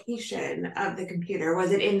the location of the computer.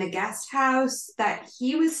 Was it in the guest house that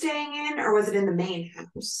he was staying in, or was it in the main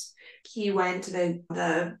house? He went to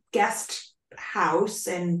the guest house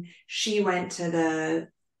and she went to the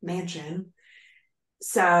mansion.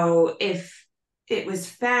 So if it was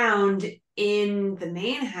found in the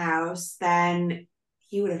main house, then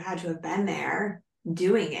he would have had to have been there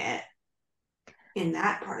doing it in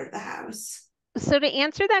that part of the house. So to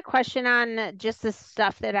answer that question on just the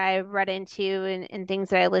stuff that I read into and things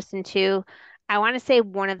that I listened to, I want to say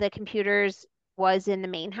one of the computers was in the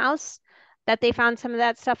main house that they found some of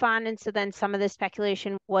that stuff on. And so then some of the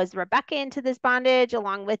speculation was Rebecca into this bondage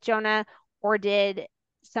along with Jonah, or did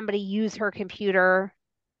somebody use her computer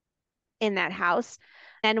in that house?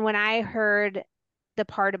 And when I heard the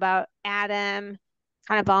part about Adam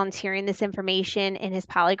kind of volunteering this information in his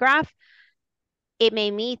polygraph, it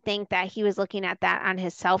made me think that he was looking at that on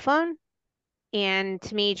his cell phone. And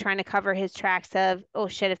to me, trying to cover his tracks of, oh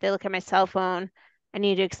shit, if they look at my cell phone, I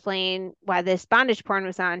need to explain why this bondage porn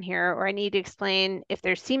was on here, or I need to explain if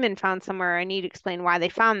there's semen found somewhere, I need to explain why they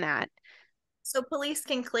found that. So police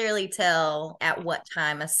can clearly tell at what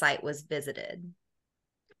time a site was visited.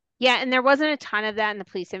 Yeah, and there wasn't a ton of that in the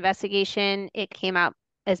police investigation. It came out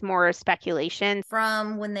as more speculation.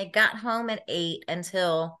 From when they got home at 8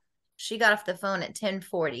 until she got off the phone at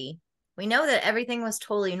 10:40, we know that everything was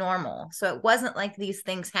totally normal. So it wasn't like these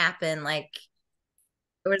things happen, like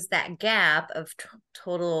there was that gap of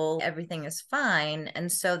total everything is fine.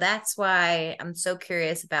 And so that's why I'm so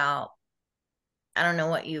curious about, I don't know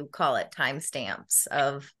what you call it, timestamps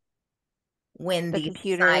of when The these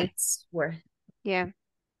computer. sites were Yeah.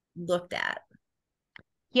 looked at.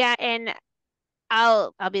 Yeah, and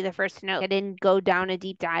I'll be the first to note I didn't go down a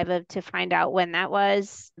deep dive to find out when that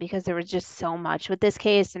was because there was just so much with this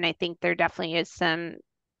case, and I think there definitely is some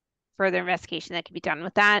further investigation that can be done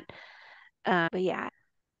with that. But yeah,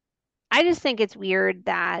 I just think it's weird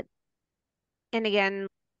that, and again,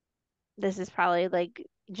 this is probably like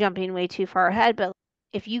jumping way too far ahead, but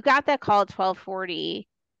if you got that call at 12:40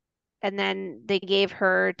 and then they gave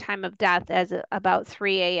her time of death as about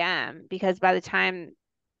 3 a.m. because by the time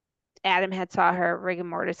Adam had saw her, rigor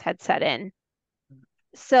mortis had set in.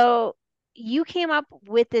 So you came up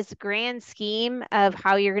with this grand scheme of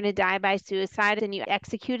how you're going to die by suicide and you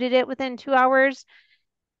executed it within 2 hours.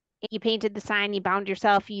 You painted the sign, you bound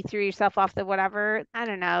yourself, you threw yourself off the whatever. I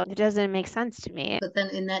don't know. It doesn't make sense to me. But then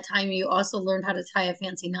in that time, you also learned how to tie a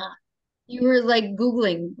fancy knot. You were like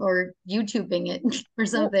Googling or YouTubing it or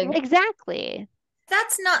something. Well, exactly.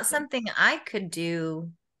 That's not something I could do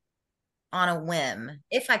on a whim.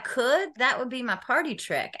 If I could, that would be my party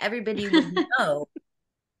trick. Everybody would know.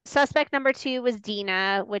 Suspect number 2 was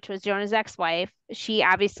Dina, which was Jonah's ex-wife. She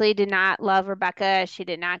obviously did not love Rebecca. She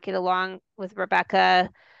did not get along with Rebecca.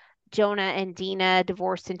 Jonah and Dina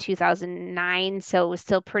divorced in 2009, so it was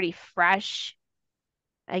still pretty fresh.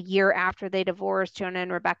 A year after they divorced, Jonah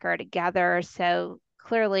and Rebecca are together. So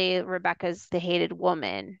clearly, Rebecca's the hated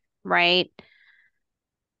woman, right?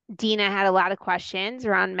 Dina had a lot of questions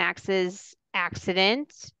around Max's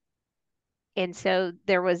accident. And so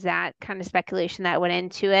there was that kind of speculation that went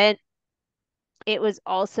into it. It was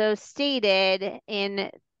also stated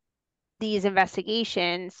in these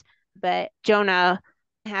investigations, but Jonah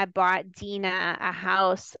had bought Dina a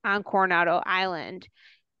house on Coronado Island.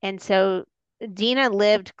 And so Dina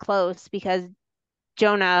lived close because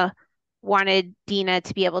Jonah wanted Dina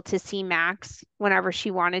to be able to see Max whenever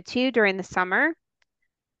she wanted to during the summer.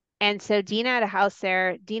 And so Dina had a house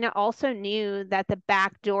there. Dina also knew that the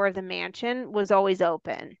back door of the mansion was always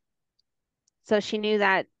open. So she knew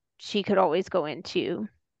that she could always go into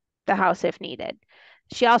the house if needed.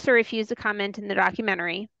 She also refused to comment in the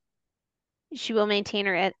documentary. She will maintain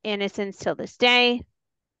her innocence till this day.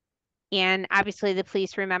 And obviously, the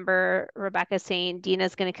police remember Rebecca saying,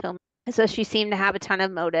 Dina's going to kill me. So she seemed to have a ton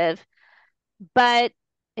of motive. But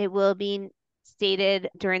it will be stated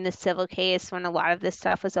during the civil case when a lot of this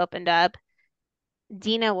stuff was opened up.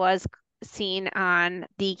 Dina was seen on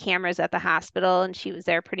the cameras at the hospital, and she was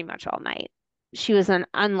there pretty much all night. She was an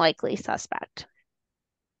unlikely suspect.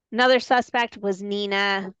 Another suspect was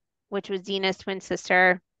Nina, which was Dina's twin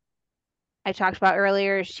sister. I talked about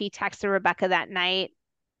earlier, she texted Rebecca that night.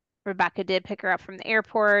 Rebecca did pick her up from the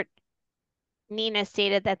airport. Nina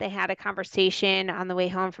stated that they had a conversation on the way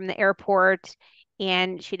home from the airport,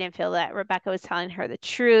 and she didn't feel that Rebecca was telling her the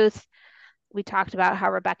truth. We talked about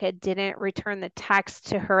how Rebecca didn't return the text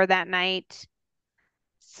to her that night.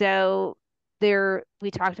 So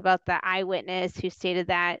we talked about the eyewitness who stated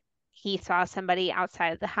that he saw somebody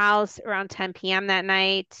outside of the house around 10 p.m. that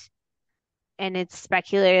night. And it's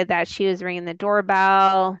speculated that she was ringing the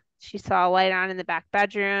doorbell. She saw a light on in the back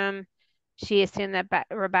bedroom. She assumed that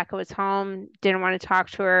Rebecca was home, didn't want to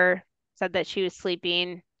talk to her, said that she was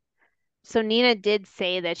sleeping. So Nina did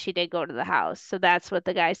say that she did go to the house. So that's what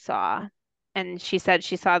the guy saw. And she said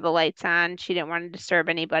she saw the lights on. She didn't want to disturb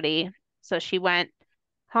anybody. So she went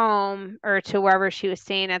home or to wherever she was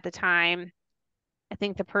staying at the time. I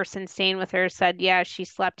think the person staying with her said, yeah, she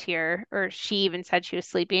slept here, or she even said she was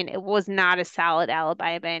sleeping. It was not a solid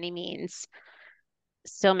alibi by any means.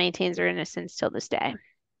 Still maintains her innocence till this day.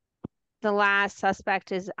 The last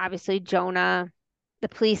suspect is obviously Jonah. The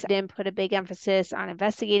police didn't put a big emphasis on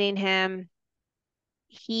investigating him.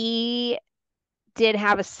 He did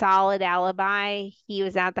have a solid alibi. He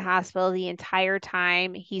was at the hospital the entire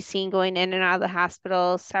time. He's seen going in and out of the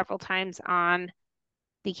hospital several times on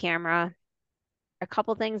the camera. A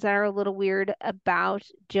couple things that are a little weird about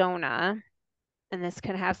Jonah, and this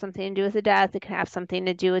could have something to do with the death. It could have something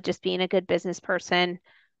to do with just being a good business person.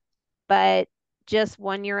 But just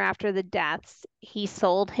 1 year after the deaths, he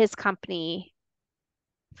sold his company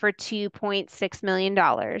for $2.6 million.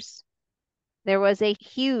 There was a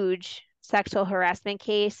huge sexual harassment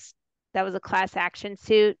case that was a class action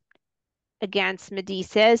suit against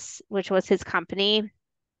Medicis, which was his company.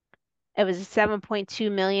 It was a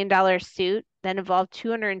 $7.2 million suit that involved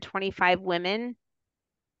 225 women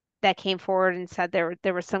that came forward and said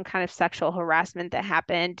there was some kind of sexual harassment that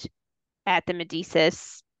happened at the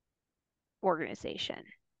Medicis organization.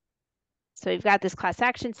 So you've got this class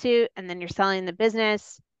action suit, and then you're selling the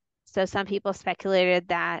business. So some people speculated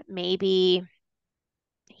that maybe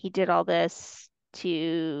he did all this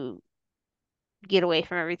to get away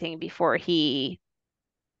from everything before he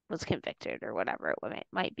was convicted or whatever it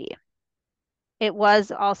might be. It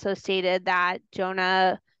was also stated that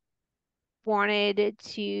Jonah wanted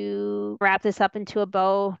to wrap this up into a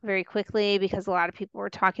bow very quickly because a lot of people were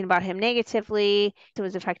talking about him negatively. It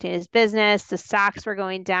was affecting his business. The stocks were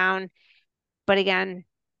going down. But again,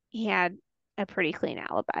 he had a pretty clean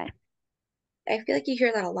alibi. I feel like you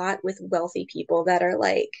hear that a lot with wealthy people that are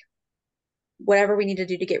like, whatever we need to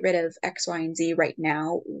do to get rid of X, Y, and Z right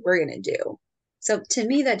now, we're going to do. So to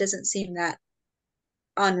me, that doesn't seem that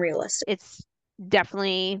unrealistic. It's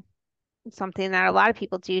definitely something that a lot of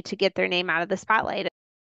people do to get their name out of the spotlight.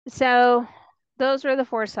 So those were the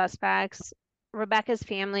four suspects. Rebecca's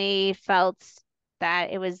family felt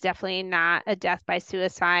that it was definitely not a death by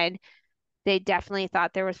suicide. They definitely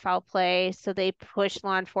thought there was foul play. So they pushed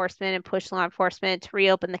law enforcement to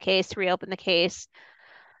reopen the case.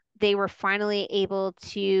 They were finally able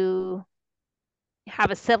to have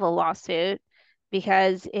a civil lawsuit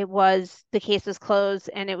because the case was closed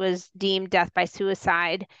and it was deemed death by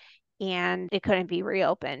suicide and it couldn't be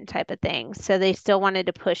reopened type of thing. So they still wanted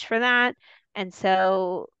to push for that. And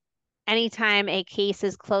so anytime a case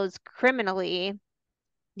is closed criminally,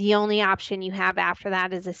 the only option you have after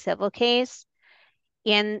that is a civil case.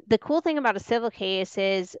 And the cool thing about a civil case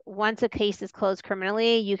is once a case is closed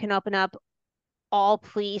criminally, you can open up all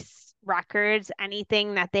police records.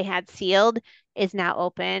 Anything that they had sealed is now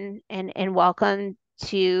open and welcome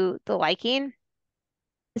to the liking.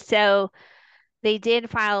 So they did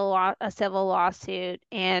file a civil lawsuit,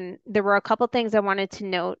 and there were a couple things I wanted to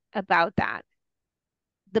note about that.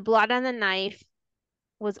 The blood on the knife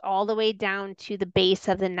was all the way down to the base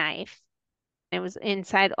of the knife. It was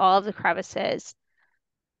inside all of the crevices.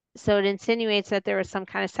 So it insinuates that there was some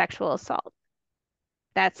kind of sexual assault.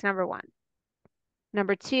 That's number one.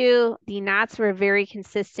 Number two, the knots were very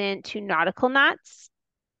consistent to nautical knots.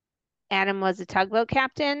 Adam was a tugboat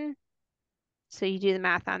captain. So you do the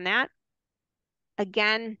math on that.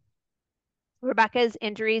 Again, Rebecca's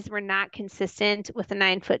injuries were not consistent with a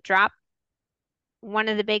 9-foot drop. One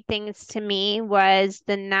of the big things to me was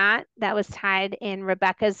the knot that was tied in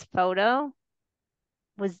Rebecca's photo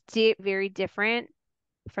was very different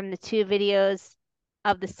from the 2 videos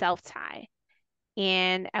of the self tie.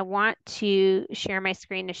 And I want to share my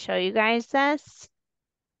screen to show you guys this.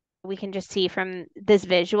 We can just see from this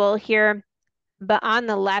visual here. But on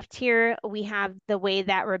the left here, we have the way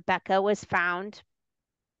that Rebecca was found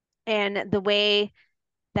and the way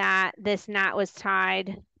that this knot was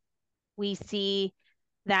tied. We see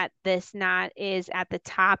that this knot is at the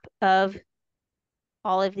top of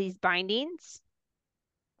all of these bindings,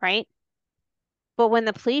 right? But when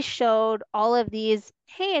the police showed all of these,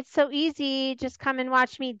 hey, it's so easy, just come and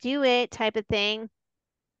watch me do it type of thing,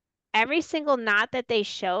 every single knot that they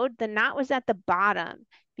showed, the knot was at the bottom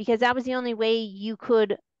because that was the only way you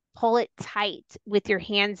could pull it tight with your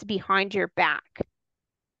hands behind your back.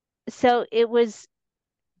 So it was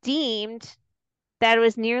deemed that it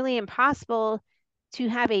was nearly impossible to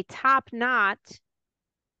have a top knot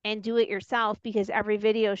and do it yourself because every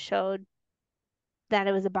video showed that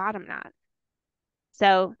it was a bottom knot.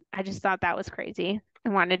 So I just thought that was crazy. I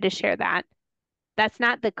wanted to share that. That's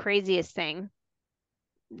not the craziest thing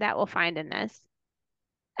that we'll find in this.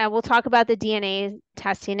 And we'll talk about the DNA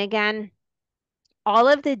testing again. All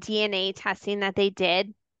of the DNA testing that they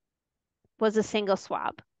did was a single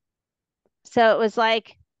swab. So it was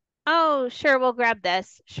like, oh, sure, we'll grab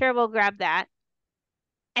this. Sure, we'll grab that.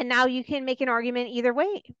 And now you can make an argument either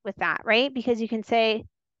way with that, right? Because you can say,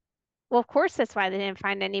 well, of course, that's why they didn't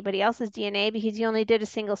find anybody else's DNA because you only did a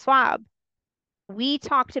single swab. We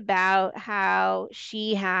talked about how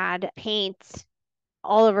she had paint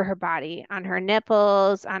all over her body, on her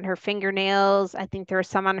nipples, on her fingernails. I think there were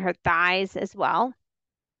some on her thighs as well.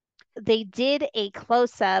 They did a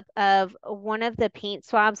close-up of one of the paint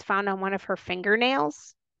swabs found on one of her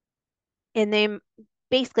fingernails, and they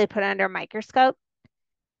basically put it under a microscope.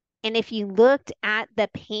 And if you looked at the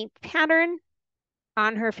paint pattern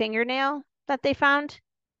on her fingernail that they found,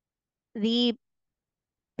 the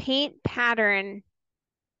paint pattern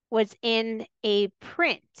was in a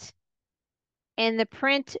print, and the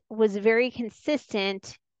print was very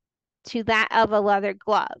consistent to that of a leather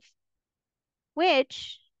glove,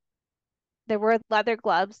 which there were leather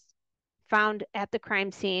gloves found at the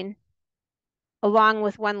crime scene, along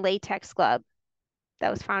with one latex glove that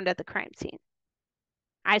was found at the crime scene.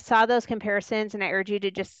 I saw those comparisons and I urge you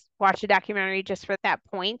to just watch the documentary just for that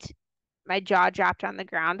point. My jaw dropped on the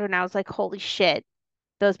ground when I was like, holy shit,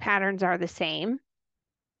 those patterns are the same.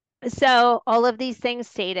 So all of these things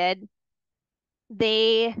stated,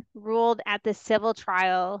 they ruled at the civil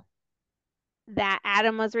trial that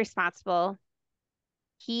Adam was responsible.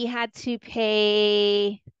 He had to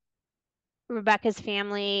pay Rebecca's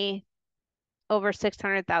family over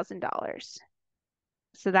 $600,000.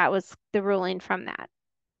 So that was the ruling from that.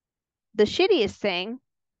 The shittiest thing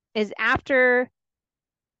is after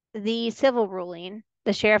the civil ruling,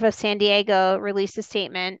 the sheriff of San Diego released a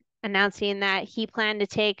statement announcing that he planned to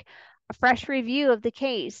take a fresh review of the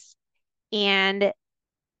case. And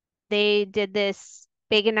they did this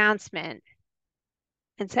big announcement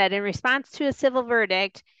and said, in response to a civil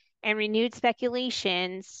verdict and renewed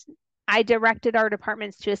speculations, I directed our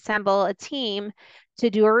departments to assemble a team to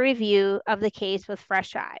do a review of the case with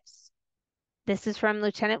fresh eyes. This is from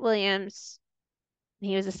Lieutenant Williams.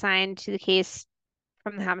 He was assigned to the case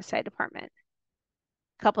from the homicide department.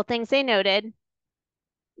 A couple things they noted.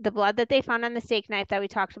 The blood that they found on the steak knife that we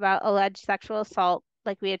talked about, alleged sexual assault,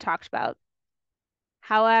 like we had talked about.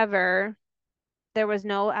 However, there was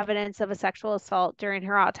no evidence of a sexual assault during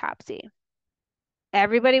her autopsy.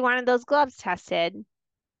 Everybody wanted those gloves tested,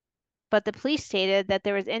 but the police stated that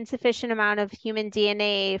there was insufficient amount of human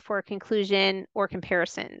DNA for conclusion or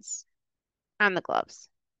comparisons on the gloves.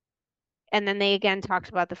 And then they again talked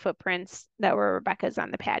about the footprints that were Rebecca's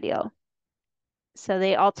on the patio. So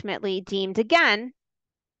they ultimately deemed again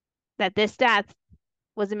that this death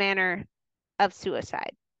was a manner of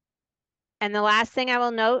suicide. And the last thing I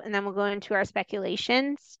will note, and then we'll go into our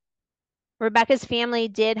speculations, Rebecca's family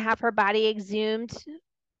did have her body exhumed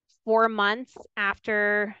 4 months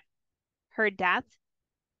after her death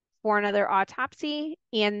for another autopsy.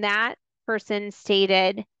 And that person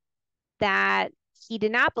stated that he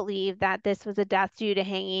did not believe that this was a death due to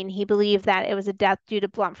hanging. He believed that it was a death due to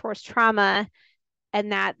blunt force trauma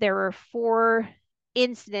and that there were 4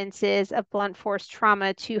 incidences of blunt force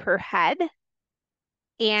trauma to her head.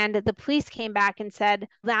 And the police came back and said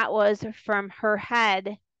that was from her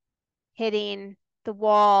head hitting the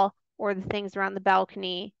wall or the things around the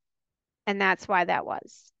balcony. And that's why that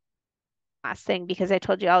was. Last thing, because I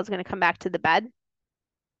told you I was going to come back to the bed.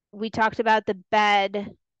 We talked about the bed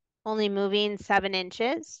only moving 7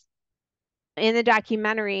 inches. In the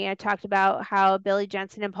documentary, I talked about how Billy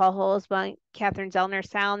Jensen and Paul Holes went Catherine Zellner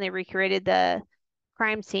style and they recreated the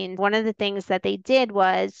crime scene. One of the things that they did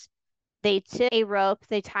was they took a rope,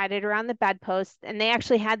 they tied it around the bedpost, and they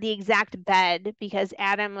actually had the exact bed because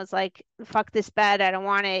Adam was like, fuck this bed, I don't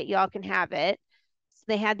want it, y'all can have it. So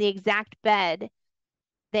they had the exact bed.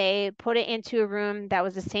 They put it into a room that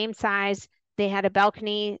was the same size. They had a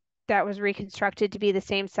balcony that was reconstructed to be the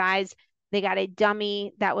same size. They got a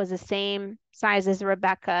dummy that was the same size as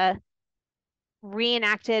Rebecca,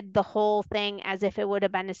 reenacted the whole thing as if it would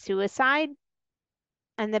have been a suicide,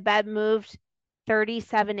 and the bed moved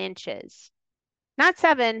 37 inches. Not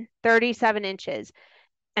 7, 37 inches.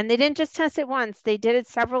 And they didn't just test it once, they did it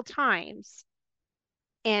several times.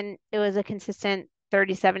 And it was a consistent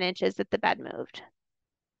 37 inches that the bed moved.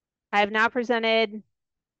 I have now presented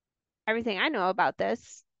everything I know about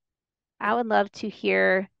this. I would love to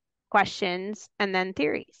hear questions and then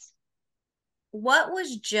theories. What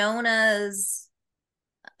was Jonah's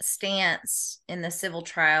stance in the civil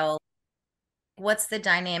trial? What's the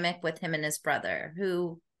dynamic with him and his brother?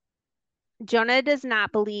 Jonah does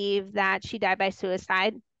not believe that she died by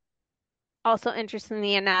suicide. Also,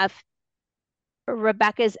 interestingly enough,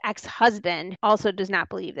 Rebecca's ex-husband also does not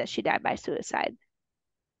believe that she died by suicide.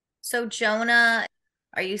 So Jonah,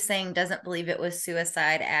 are you saying doesn't believe it was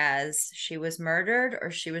suicide as she was murdered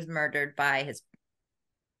or she was murdered by his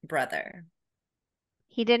brother?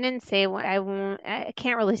 He didn't say what I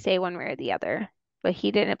can't really say one way or the other, but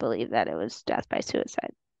he didn't believe that it was death by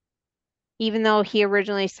suicide. Even though he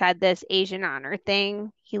originally said this Asian honor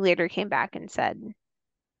thing, he later came back and said,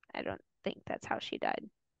 I don't think that's how she died.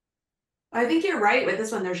 I think you're right with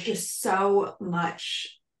this one. There's just so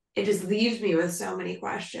much. It just leaves me with so many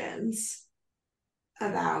questions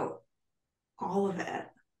about all of it.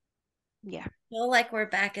 Yeah. I feel like we're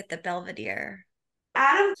back at the Belvedere.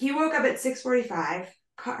 Adam, he woke up at 6:45,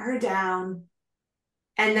 cut her down,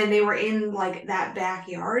 and then they were in like that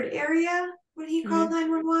backyard area when he called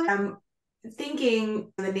 911. I'm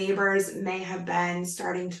thinking the neighbors may have been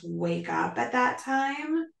starting to wake up at that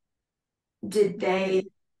time. Did they?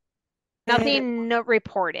 Nothing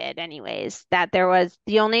reported, anyways, that there was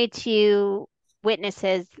the only two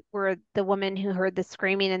witnesses were the woman who heard the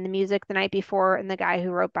screaming and the music the night before and the guy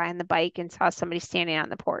who rode by on the bike and saw somebody standing on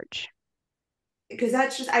the porch. Because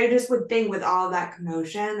I just would think with all of that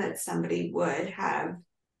commotion that somebody would have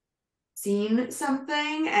seen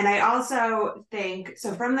something. And I also think,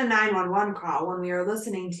 so from the 911 call, when we were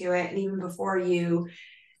listening to it, and even before you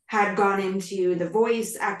had gone into the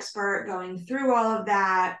voice expert going through all of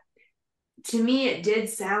that, to me, it did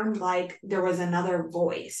sound like there was another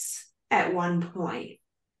voice at one point.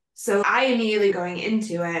 So I immediately going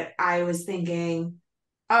into it, I was thinking,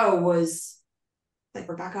 oh, was like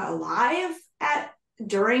Rebecca alive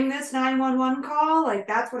during this 911 call? Like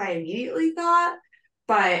that's what I immediately thought.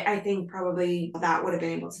 But I think probably that would have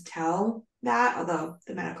been able to tell that, although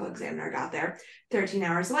the medical examiner got there 13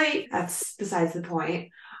 hours late. That's besides the point.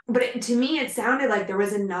 But to me, it sounded like there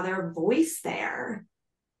was another voice there,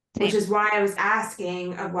 which is why I was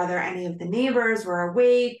asking of whether any of the neighbors were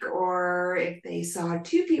awake or if they saw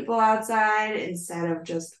two people outside instead of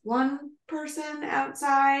just one person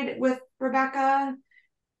outside with Rebecca.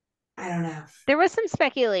 I don't know. There was some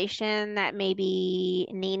speculation that maybe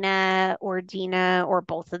Nina or Dina or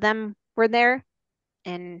both of them were there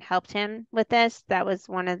and helped him with this. That was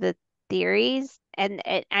one of the theories. And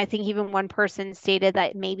I think even one person stated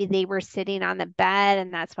that maybe they were sitting on the bed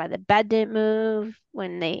and that's why the bed didn't move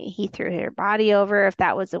when he threw her body over, if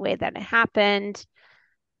that was the way that it happened.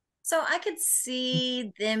 So I could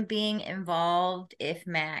see them being involved if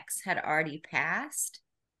Max had already passed,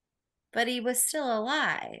 but he was still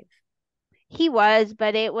alive. He was,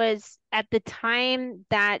 but it was at the time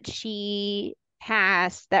that she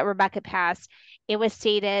passed, that Rebecca passed, it was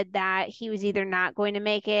stated that he was either not going to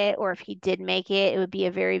make it, or if he did make it, it would be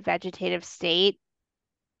a very vegetative state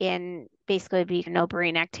and basically be no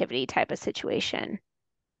brain activity type of situation.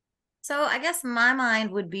 So I guess my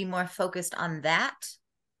mind would be more focused on that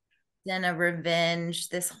than a revenge,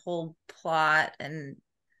 this whole plot, and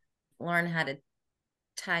learn how to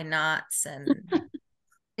tie knots. And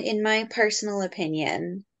in my personal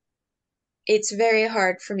opinion, it's very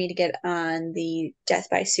hard for me to get on the death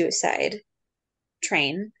by suicide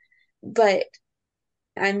train, but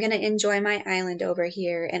I'm going to enjoy my island over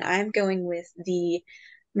here, and I'm going with the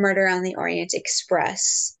Murder on the Orient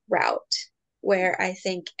Express route, where I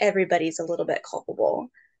think everybody's a little bit culpable.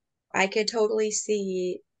 I could totally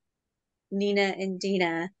see Nina and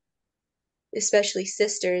Dina, especially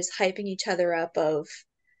sisters, hyping each other up of,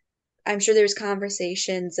 I'm sure there's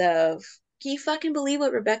conversations of, can you fucking believe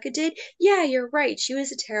what Rebecca did? Yeah, you're right. She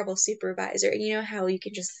was a terrible supervisor. And you know how you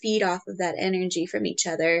can just feed off of that energy from each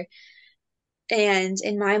other. And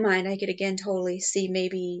in my mind, I could again totally see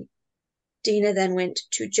maybe Dina then went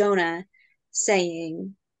to Jonah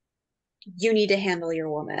saying, you need to handle your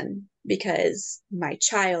woman because my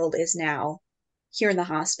child is now here in the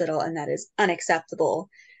hospital and that is unacceptable.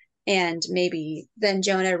 And maybe then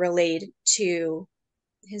Jonah relayed to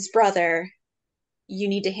his brother, you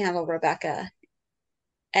need to handle Rebecca.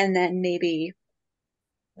 And then maybe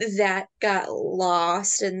that got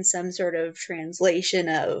lost in some sort of translation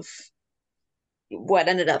of what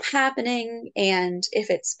ended up happening. And if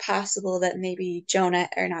it's possible that maybe Jonah,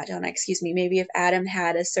 or not Jonah, excuse me, maybe if Adam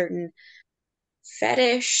had a certain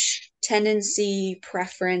fetish, tendency,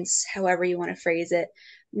 preference, however you want to phrase it,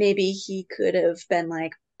 maybe he could have been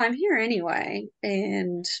like, I'm here anyway,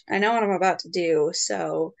 and I know what I'm about to do.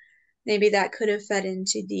 So maybe that could have fed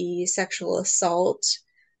into the sexual assault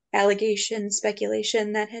allegation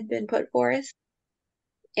speculation that had been put forth.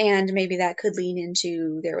 And maybe that could lean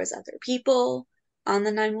into there was other people on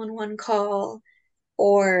the 911 call,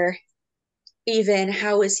 or even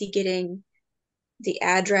how was he getting the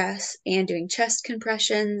address and doing chest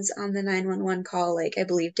compressions on the 911 call, like I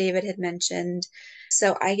believe David had mentioned.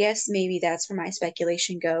 So I guess maybe that's where my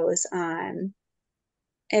speculation goes on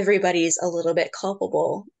everybody's a little bit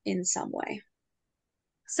culpable in some way.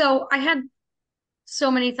 So I had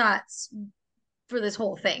so many thoughts for this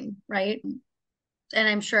whole thing, right? And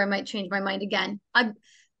I'm sure I might change my mind again. I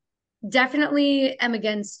definitely am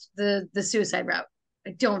against the suicide route.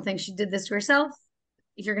 I don't think she did this to herself.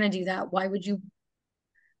 If you're going to do that, why would you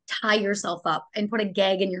tie yourself up and put a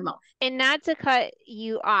gag in your mouth? And not to cut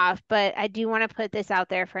you off, but I do want to put this out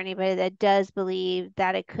there for anybody that does believe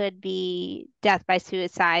that it could be death by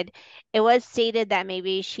suicide. It was stated that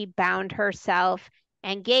maybe she bound herself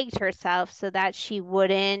and gagged herself so that she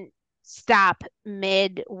wouldn't stop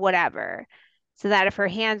mid whatever. So that if her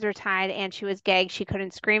hands were tied and she was gagged, she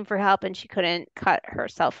couldn't scream for help and she couldn't cut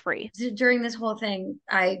herself free. During this whole thing,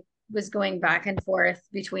 I was going back and forth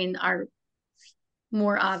between our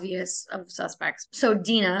more obvious of suspects. So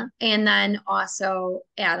Dina, and then also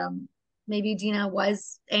Adam. Maybe Dina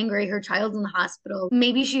was angry, her child's in the hospital.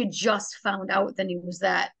 Maybe she had just found out the news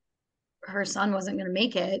that her son wasn't going to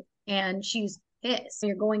make it, and she's pissed.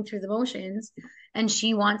 You're going through the motions, and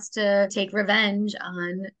she wants to take revenge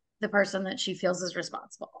on the person that she feels is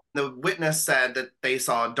responsible. The witness said that they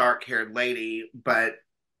saw a dark-haired lady, but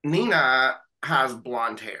Nina has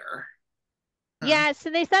blonde hair. Yeah, so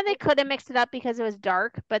they said they could have mixed it up because it was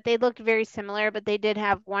dark, but they looked very similar, but they did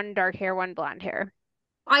have one dark hair, one blonde hair.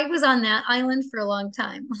 I was on that island for a long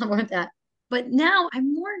time with that. But now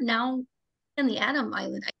I'm more now in the Adam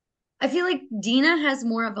Island. I feel like Dina has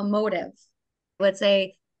more of a motive. Let's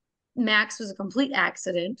say Max was a complete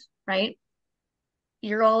accident, right?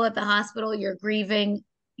 You're all at the hospital, you're grieving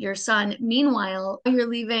your son. Meanwhile, you're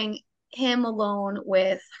leaving him alone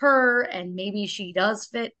with her, and maybe she does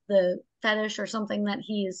fit the fetish or something that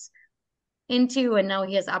he's into, and now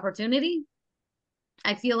he has opportunity.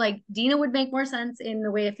 I feel like Dina would make more sense in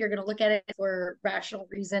the way if you're going to look at it for rational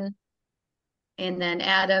reason. And then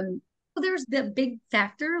Adam, well, there's the big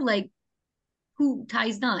factor like who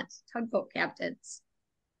ties knots, tugboat captains.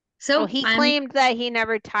 So well, he claimed that he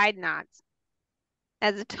never tied knots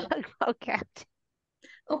as a tugboat captain.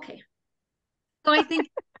 Okay. So I think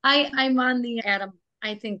I'm on the Adam.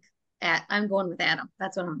 I think I'm going with Adam.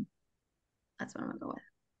 That's what I'm gonna go with.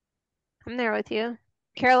 I'm there with you.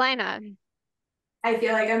 Carolina. I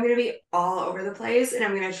feel like I'm going to be all over the place and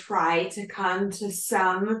I'm going to try to come to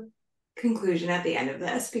some conclusion at the end of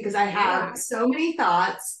this because I have so many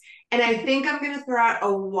thoughts and I think I'm going to throw out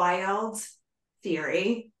a wild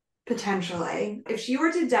theory, potentially. If she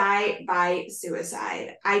were to die by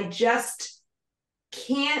suicide, I just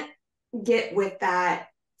can't get with that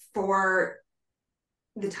for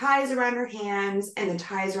the ties around her hands and the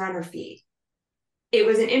ties around her feet. It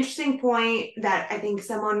was an interesting point that I think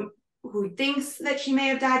someone who thinks that she may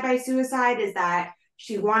have died by suicide is that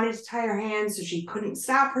she wanted to tie her hands so she couldn't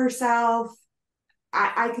stop herself.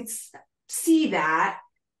 I could see that.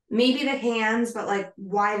 Maybe the hands, but like,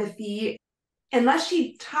 why the feet? Unless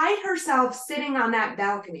she tied herself sitting on that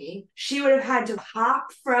balcony, she would have had to hop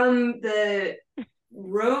from the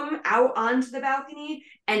room out onto the balcony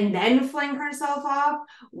and then fling herself off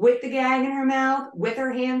with the gag in her mouth, with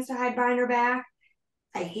her hands tied behind her back.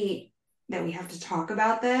 I hate that we have to talk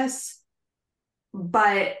about this,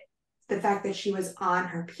 but the fact that she was on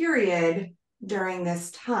her period during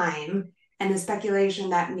this time, and the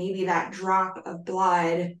speculation that maybe that drop of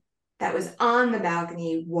blood that was on the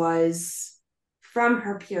balcony was from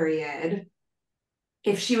her period.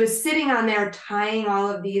 If she was sitting on there tying all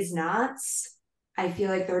of these knots, I feel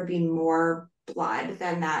like there would be more blood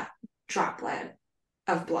than that droplet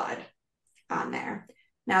of blood on there.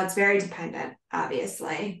 Now, it's very dependent,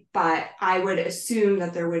 obviously, but I would assume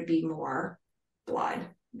that there would be more blood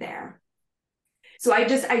there. So I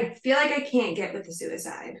feel like I can't get with the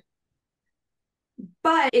suicide.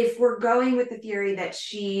 But if we're going with the theory that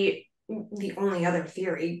the only other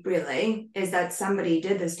theory really is that somebody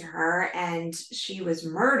did this to her and she was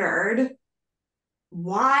murdered,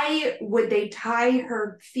 why would they tie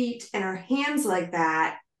her feet and her hands like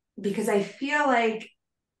that? Because I feel like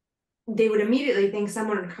they would immediately think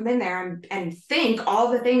someone would come in there and think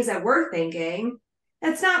all the things that we're thinking.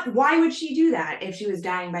 That's not, why would she do that if she was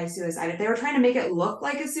dying by suicide? If they were trying to make it look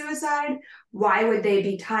like a suicide, why would they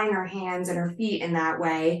be tying her hands and her feet in that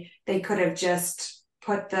way? They could have just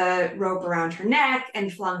put the rope around her neck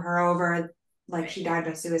and flung her over like she died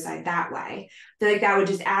by suicide that way. I feel like that would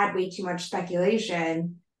just add way too much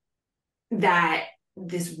speculation that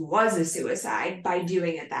this was a suicide by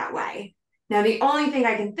doing it that way. Now, the only thing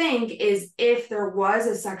I can think is if there was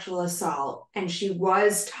a sexual assault and she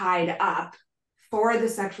was tied up for the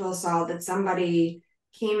sexual assault, that somebody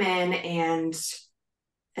came in and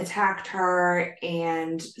attacked her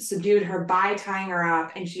and subdued her by tying her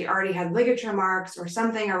up, and she already had ligature marks or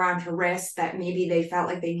something around her wrist that maybe they felt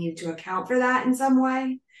like they needed to account for that in some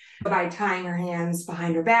way. By tying her hands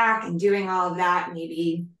behind her back and doing all of that,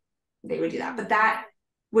 maybe they would do that. But that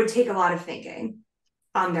would take a lot of thinking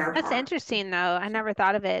on their part. That's interesting, though. I never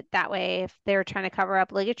thought of it that way if they were trying to cover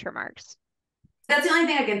up ligature marks. That's the only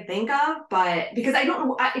thing I can think of, but because I don't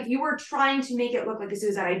know, if you were trying to make it look like a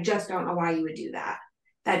suicide, I just don't know why you would do that.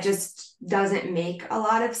 That just doesn't make a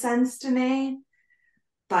lot of sense to me,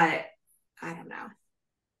 but I don't know.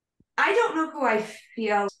 I don't know who I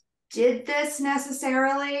feel did this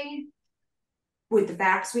necessarily with the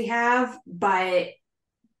facts we have, but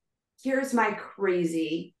here's my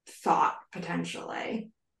crazy thought potentially.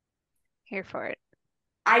 Here for it.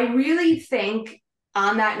 I really think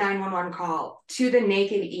on that 911 call, to the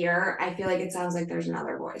naked ear, I feel like it sounds like there's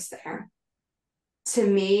another voice there. To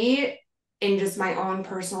me, in just my own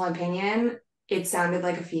personal opinion, it sounded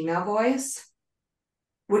like a female voice,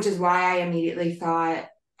 which is why I immediately thought,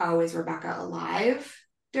 oh, is Rebecca alive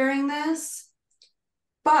during this?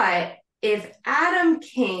 But if Adam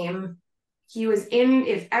came,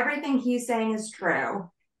 if everything he's saying is true,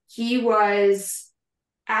 he was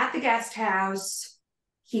at the guest house.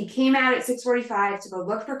 He came out at 6:45 to go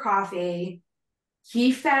look for coffee.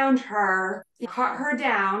 He found her, he cut her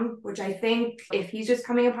down, which I think if he's just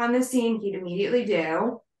coming upon the scene, he'd immediately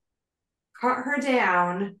do. Cut her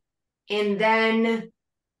down. And then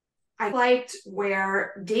I liked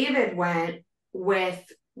where David went with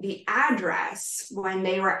the address. When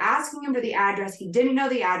they were asking him for the address, he didn't know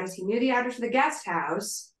the address. He knew the address for the guest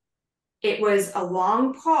house. It was a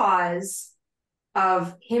long pause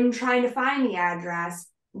of him trying to find the address.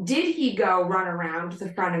 Did he go run around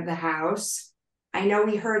the front of the house? I know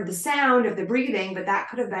we heard the sound of the breathing, but that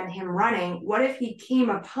could have been him running. What if he came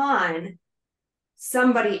upon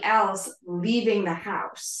somebody else leaving the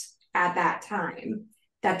house at that time?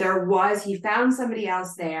 He found somebody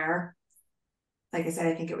else there. Like I said,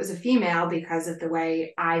 I think it was a female because of the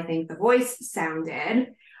way I think the voice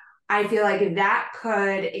sounded. I feel like that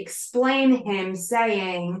could explain him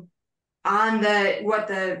saying what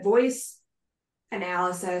the voice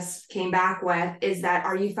analysis came back with is that,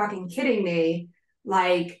 are you fucking kidding me?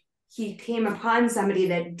 Like, he came upon somebody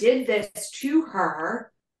that did this to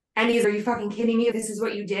her, and are you fucking kidding me? This is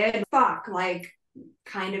what you did? Fuck, like,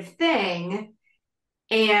 kind of thing.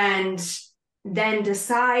 And then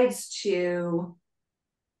decides to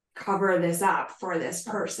cover this up for this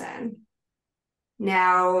person.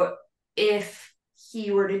 Now, if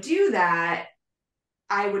he were to do that,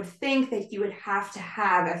 I would think that he would have to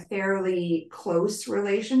have a fairly close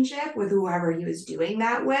relationship with whoever he was doing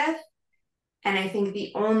that with. And I think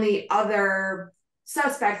the only other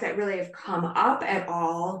suspects that really have come up at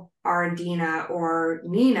all are Dina or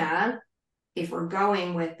Nina, if we're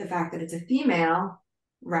going with the fact that it's a female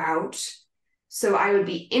route. So I would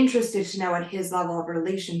be interested to know what his level of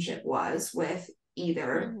relationship was with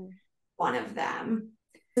either one of them.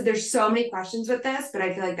 So there's so many questions with this, but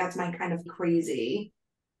I feel like that's my kind of crazy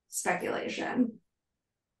speculation.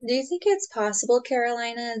 Do you think it's possible,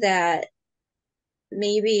 Carolina, that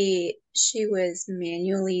maybe she was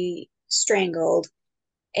manually strangled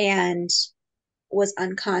and was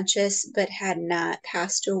unconscious but had not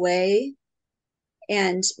passed away.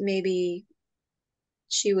 And maybe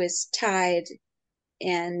she was tied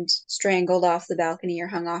and strangled off the balcony or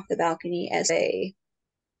hung off the balcony as a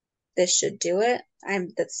this should do it.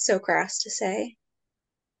 That's so crass to say.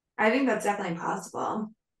 I think that's definitely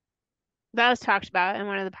possible. That was talked about in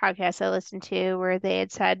one of the podcasts I listened to where they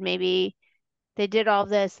had said maybe they did all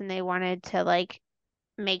this and they wanted to like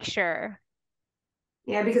make sure.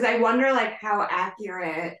 Yeah, because I wonder like how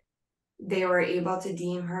accurate they were able to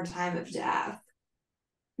deem her time of death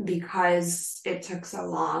because it took so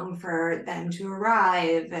long for them to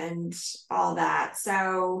arrive and all that.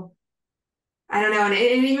 So I don't know. And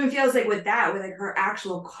it even feels like with that, with like her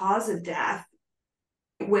actual cause of death,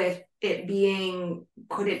 with it being,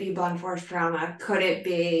 could it be blunt force trauma? Could it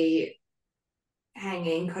be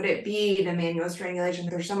hanging? Could it be the manual strangulation?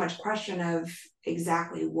 There's so much question of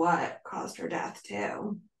exactly what caused her death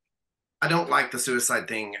too. I don't like the suicide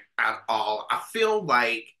thing at all. I feel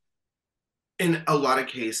like in a lot of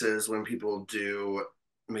cases when people do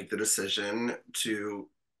make the decision to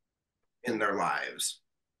end their lives,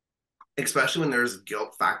 especially when there's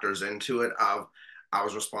guilt factors into it of I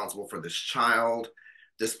was responsible for this child,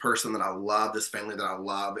 this person that I love, this family that I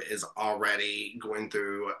love is already going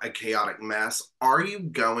through a chaotic mess. Are you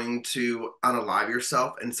going to unalive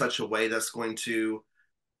yourself in such a way that's going to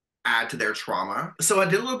add to their trauma? So I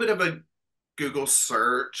did a little bit of a Google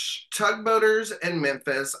search. Tugboaters in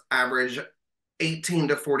Memphis average $18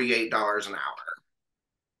 to $48 an hour.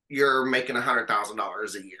 You're making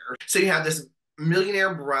 $100,000 a year. So you have this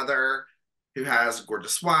millionaire brother who has a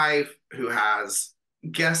gorgeous wife, who has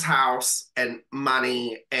guest house and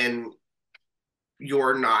money, and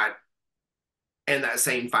you're not in that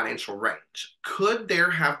same financial range. Could there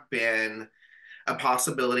have been a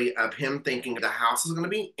possibility of him thinking the house is going to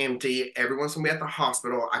be empty, everyone's going to be at the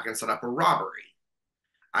hospital, I can set up a robbery.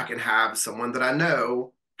 I can have someone that I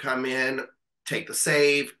know come in, take the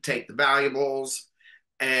safe, take the valuables,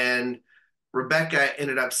 and Rebecca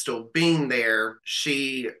ended up still being there.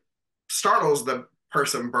 She startles the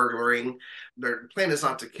person burglaring. Their plan is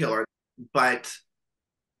not to kill her, but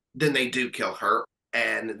then they do kill her,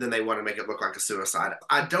 and then they want to make it look like a suicide.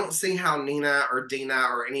 I don't see how Nina or Dina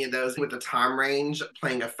or any of those with the time range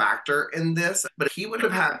playing a factor in this, but he would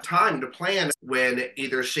have had time to plan when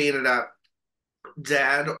either she ended up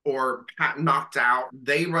dead or knocked out.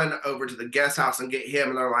 They run over to the guest house and get him,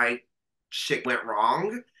 and they're like, shit went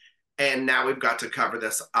wrong. And now we've got to cover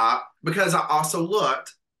this up. Because I also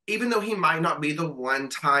looked, even though he might not be the one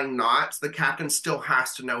tying knots, the captain still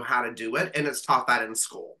has to know how to do it. And it's taught that in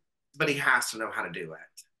school, but he has to know how to do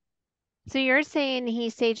it. So you're saying he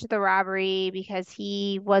staged the robbery because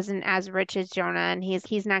he wasn't as rich as Jonah and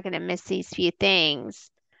he's not going to miss these few things.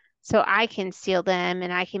 So I can steal them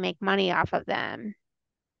and I can make money off of them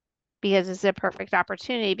because it's a perfect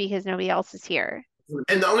opportunity because nobody else is here.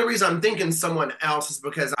 And the only reason I'm thinking someone else is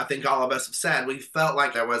because I think all of us have said we felt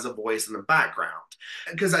like there was a voice in the background.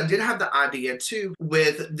 Because I did have the idea too,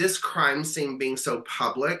 with this crime scene being so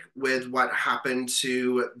public with what happened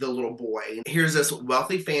to the little boy. Here's this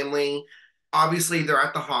wealthy family. Obviously, they're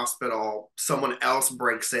at the hospital. Someone else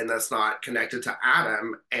breaks in that's not connected to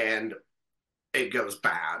Adam, and it goes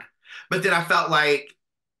bad. But then I felt like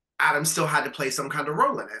Adam still had to play some kind of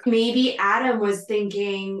role in it. Maybe Adam was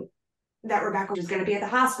thinking that Rebecca was going to be at the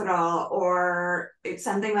hospital or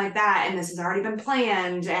something like that, and this has already been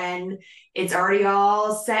planned and it's already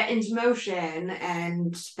all set into motion,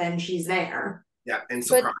 and then she's there. Yeah, and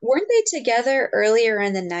but weren't they together earlier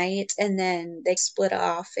in the night and then they split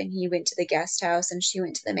off and he went to the guest house and she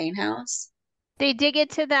went to the main house? They did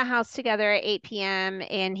get to the house together at 8 p.m.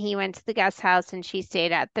 and he went to the guest house and she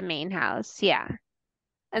stayed at the main house. Yeah.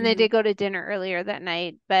 And they did go to dinner earlier that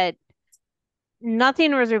night, but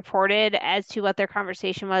nothing was reported as to what their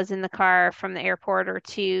conversation was in the car from the airport or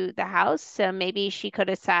to the house. So maybe she could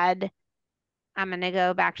have said, I'm going to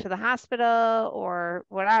go back to the hospital or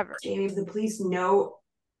whatever. Jamie, does the police know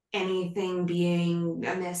anything being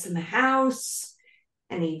amiss in the house?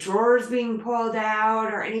 Any drawers being pulled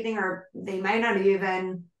out or anything? Or they might not have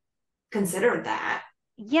even considered that.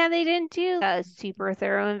 Yeah, they didn't do a super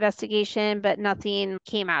thorough investigation, but nothing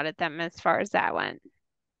came out at them as far as that went.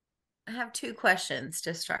 I have two questions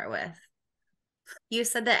to start with. You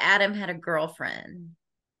said that Adam had a girlfriend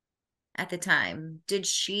at the time. Did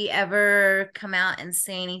she ever come out and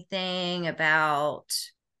say anything about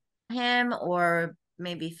him or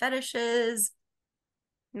maybe fetishes?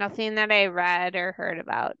 Nothing that I read or heard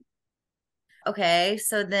about. Okay,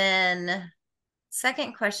 so then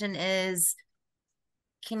second question is,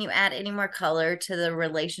 can you add any more color to the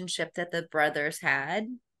relationship that the brothers had?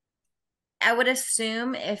 I would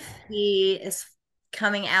assume if he is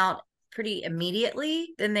coming out pretty immediately,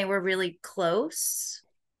 then they were really close.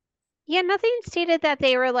 Yeah, nothing stated that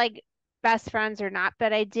they were like best friends or not,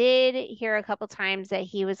 but I did hear a couple times that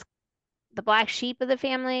he was the black sheep of the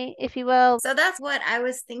family, if you will. So that's what I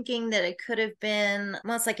was thinking, that it could have been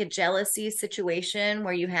almost like a jealousy situation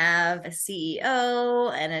where you have a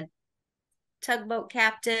CEO and a tugboat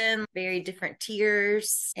captain, very different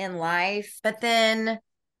tiers in life. But then,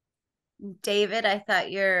 David, I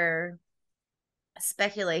thought your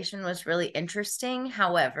speculation was really interesting.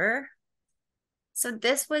 However, so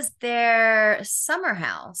this was their summer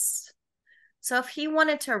house. So if he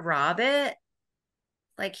wanted to rob it,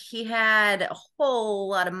 like he had a whole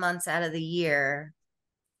lot of months out of the year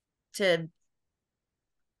to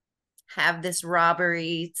have this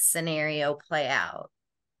robbery scenario play out.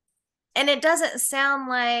 And it doesn't sound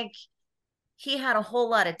like he had a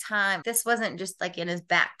whole lot of time. This wasn't just like in his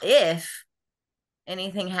back. If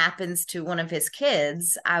anything happens to one of his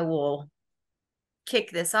kids, I will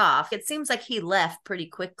kick this off. It seems like he left pretty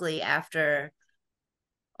quickly after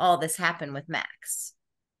all this happened with Max.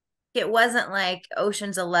 It wasn't like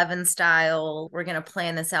Ocean's 11 style, we're going to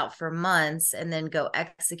plan this out for months and then go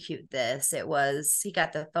execute this. It was, he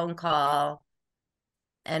got the phone call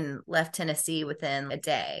and left Tennessee within a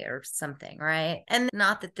day or something, right? And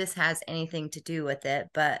not that this has anything to do with it,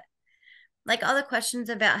 but like all the questions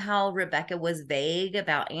about how Rebecca was vague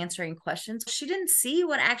about answering questions, she didn't see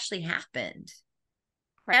what actually happened.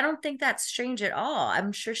 I don't think that's strange at all.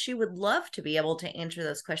 I'm sure she would love to be able to answer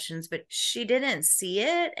those questions, but she didn't see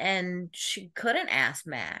it and she couldn't ask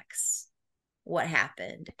Max what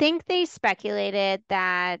happened. I think they speculated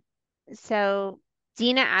that, so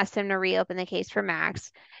Dina asked them to reopen the case for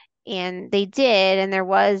Max, and they did. And there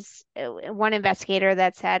was one investigator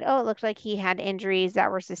that said, oh, it looked like he had injuries that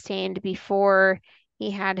were sustained before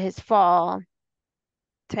he had his fall,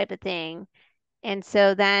 type of thing. And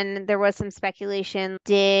so then there was some speculation,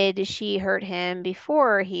 did she hurt him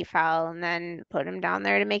before he fell and then put him down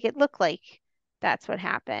there to make it look like that's what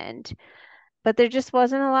happened? But there just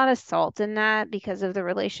wasn't a lot of salt in that because of the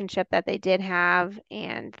relationship that they did have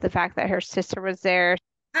and the fact that her sister was there.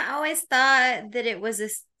 I always thought that it was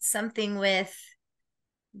something with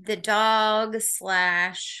the dog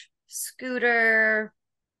slash scooter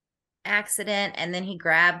accident, and then he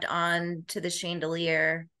grabbed on to the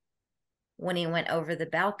chandelier when he went over the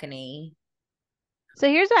balcony. So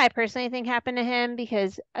here's what I personally think happened to him,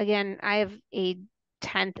 because again, I have a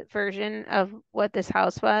 10th version of what this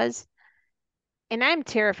house was. And I'm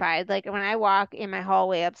terrified. Like when I walk in my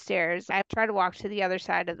hallway upstairs, I try to walk to the other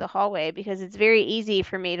side of the hallway because it's very easy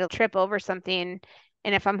for me to trip over something.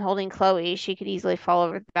 And if I'm holding Chloe, she could easily fall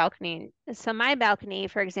over the balcony. So my balcony,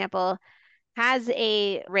 for example, has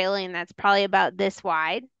a railing that's probably about this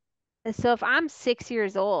wide. So if I'm 6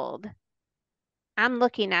 years old, I'm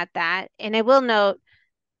looking at that. And I will note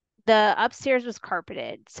the upstairs was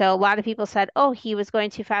carpeted. So a lot of people said, oh, he was going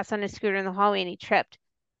too fast on his scooter in the hallway and he tripped.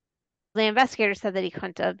 The investigator said that he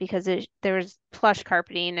couldn't have because there was plush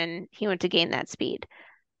carpeting and he went to gain that speed.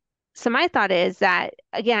 So my thought is that,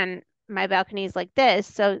 again, my balcony is like this.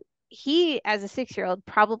 So he, as a 6-year-old,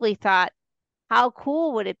 probably thought, how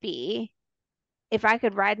cool would it be if I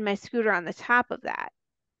could ride my scooter on the top of that,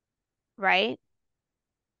 right?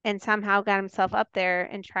 And somehow got himself up there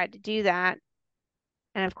and tried to do that.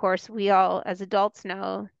 And of course, we all, as adults,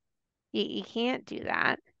 know you can't do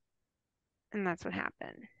that. And that's what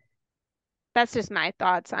happened. That's just my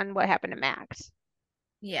thoughts on what happened to Max.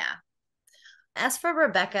 Yeah. As for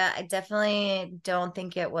Rebecca, I definitely don't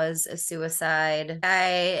think it was a suicide.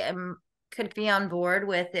 Could be on board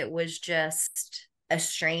with it was just a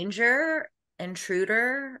stranger,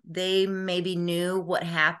 intruder. They maybe knew what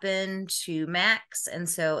happened to Max and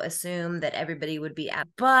so assumed that everybody would be out.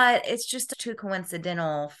 But it's just too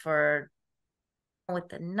coincidental for with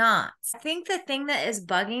the knots. I think the thing that is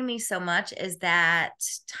bugging me so much is that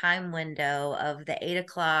time window of the 8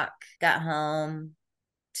 o'clock got home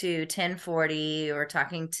to 10:40 or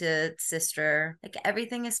talking to sister. Like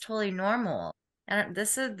everything is totally normal. And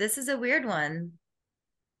this is a weird one.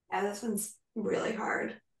 Yeah, this one's really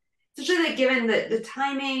hard. Especially like given the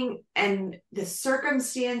timing and the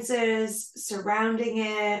circumstances surrounding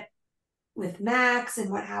it with Max and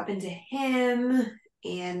what happened to him.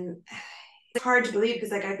 And it's hard to believe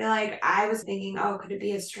because like I feel like I was thinking, oh, could it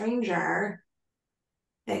be a stranger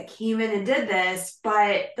that came in and did this?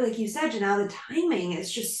 But like you said, Janelle, the timing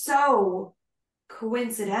is just so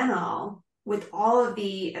coincidental with all of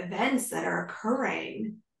the events that are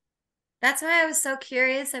occurring. That's why I was so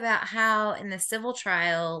curious about how in the civil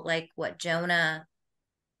trial, like what Jonah,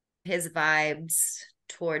 his vibes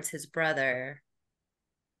towards his brother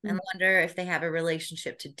and wonder if they have a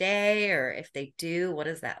relationship today, or if they do, what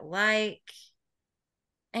is that like?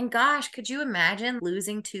 And gosh, could you imagine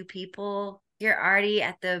losing two people? You're already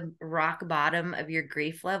at the rock bottom of your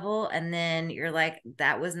grief level, and then you're like,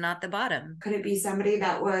 that was not the bottom. Could it be somebody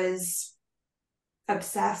that was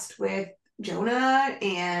obsessed with Jonah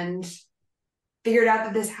and figured out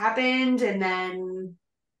that this happened and then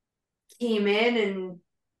came in and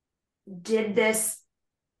did this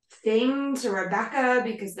thing to Rebecca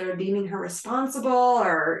because they're deeming her responsible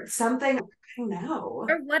or something? I don't know.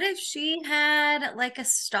 Or what if she had like a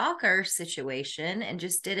stalker situation and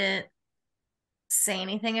just didn't say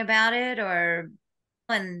anything about it, or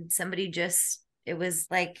when somebody just, it was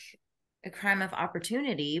like a crime of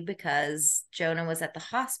opportunity because Jonah was at the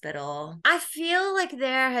hospital. I feel like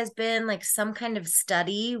there has been like some kind of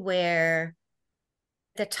study where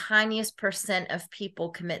the tiniest percent of people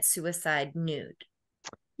commit suicide nude.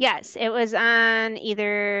 Yes, it was on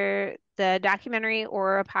either the documentary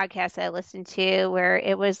or a podcast I listened to where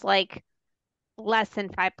it was like less than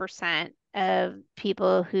 5% of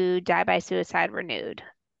people who die by suicide were nude.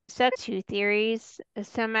 So two theories.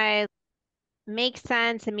 So my makes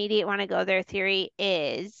sense, immediate want to go there theory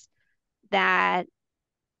is that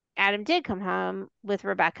Adam did come home with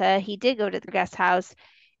Rebecca. He did go to the guest house.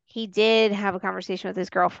 He did have a conversation with his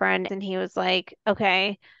girlfriend, and he was like,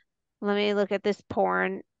 okay, let me look at this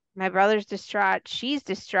porn. My brother's distraught. She's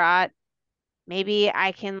distraught. Maybe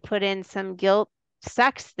I can put in some guilt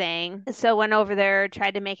sex thing. So went over there,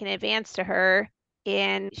 tried to make an advance to her,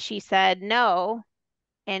 and she said no.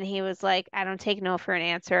 And he was like, I don't take no for an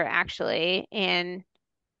answer, actually, and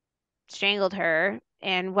strangled her.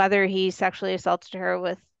 And whether he sexually assaulted her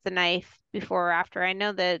with the knife before or after, I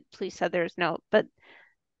know the police said there's no, but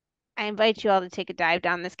I invite you all to take a dive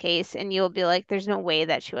down this case, and you'll be like, there's no way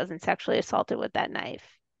that she wasn't sexually assaulted with that knife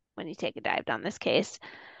when you take a dive down this case.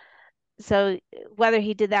 So whether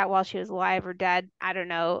he did that while she was alive or dead, I don't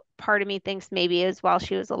know. Part of me thinks maybe it was while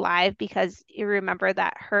she was alive because you remember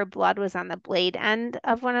that her blood was on the blade end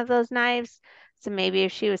of one of those knives. So maybe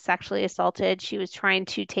if she was sexually assaulted, she was trying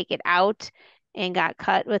to take it out and got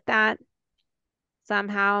cut with that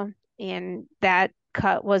somehow. And that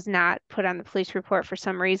cut was not put on the police report for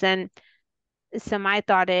some reason. So my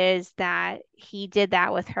thought is that he did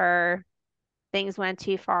that with her. Things went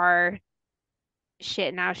too far.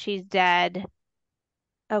 Shit, now she's dead.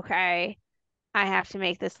 Okay, I have to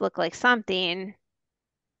make this look like something.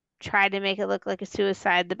 Tried to make it look like a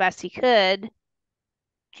suicide the best he could.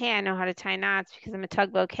 Hey, I know how to tie knots because I'm a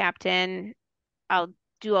tugboat captain. I'll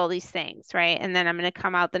do all these things, right? And then I'm going to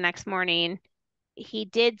come out the next morning. He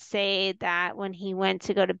did say that when he went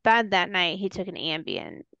to go to bed that night, he took an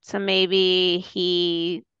Ambien. So maybe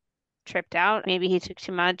he tripped out. Maybe he took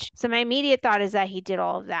too much. So my immediate thought is that he did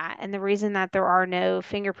all of that. And the reason that there are no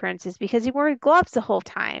fingerprints is because he wore gloves the whole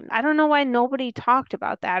time. I don't know why nobody talked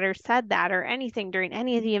about that or said that or anything during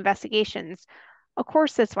any of the investigations. Of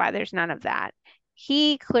course, that's why there's none of that.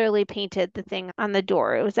 He clearly painted the thing on the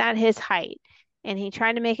door. It was at his height. And he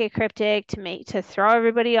tried to make it cryptic to throw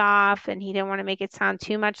everybody off, and he didn't want to make it sound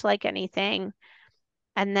too much like anything.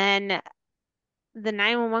 And then the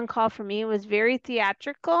 911 call for me was very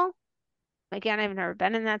theatrical. Again, I've never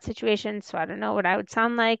been in that situation, so I don't know what I would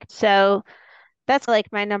sound like. So that's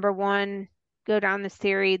like my number one go down this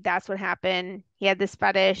theory. That's what happened. He had this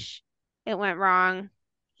fetish. It went wrong.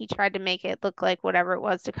 He tried to make it look like whatever it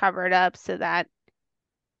was to cover it up so that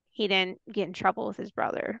he didn't get in trouble with his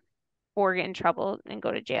brother or get in trouble and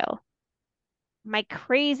go to jail. My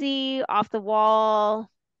crazy off the wall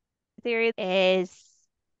theory is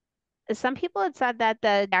some people had said that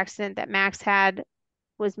the accident that Max had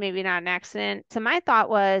was maybe not an accident. So my thought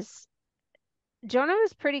was Jonah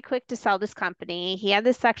was pretty quick to sell this company. He had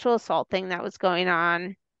this sexual assault thing that was going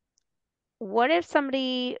on. What if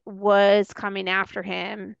somebody was coming after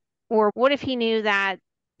him? Or what if he knew that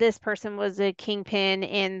this person was a kingpin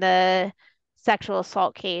in the sexual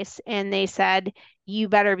assault case and they said, you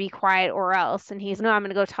better be quiet or else? And he's, no, I'm going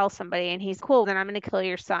to go tell somebody. And he's, cool, then I'm going to kill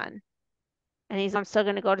your son. And he's, I'm still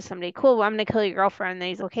going to go to somebody. Cool, well, I'm going to kill your girlfriend. And then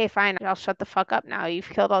he's, okay, fine, I'll shut the fuck up now. You've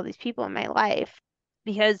killed all these people in my life.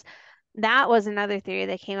 Because that was another theory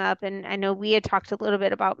that came up. And I know we had talked a little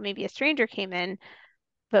bit about maybe a stranger came in,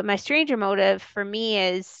 but my stranger motive for me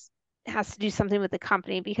has to do something with the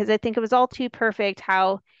company because I think it was all too perfect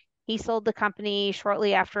how he sold the company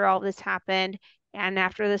shortly after all this happened and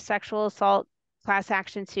after the sexual assault class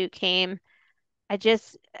action suit came.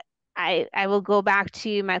 I will go back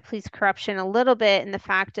to my police corruption a little bit in the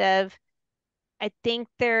fact of I think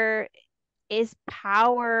there is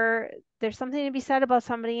power. There's something to be said about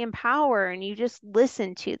somebody in power, and you just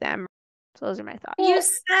listen to them. So those are my thoughts. You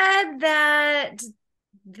said that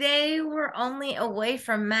they were only away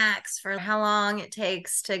from Max for how long it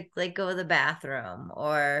takes to like go to the bathroom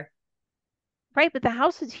or Right, but the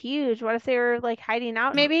house is huge. What if they were like hiding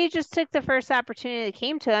out? Maybe he just took the first opportunity that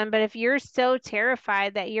came to him. But if you're so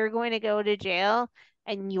terrified that you're going to go to jail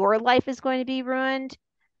and your life is going to be ruined,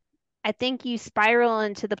 I think you spiral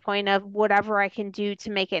into the point of whatever I can do to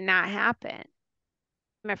make it not happen.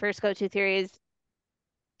 My first go-to theory is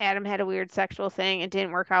Adam had a weird sexual thing. It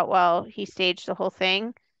didn't work out well. He staged the whole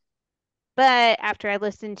thing. But after I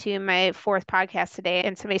listened to my fourth podcast today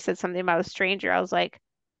and somebody said something about a stranger, I was like,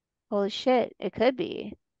 holy shit, it could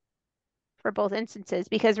be for both instances.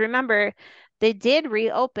 Because remember, they did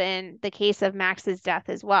reopen the case of Max's death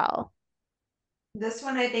as well. This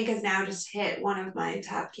one I think has now just hit one of my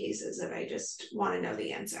top cases that I just want to know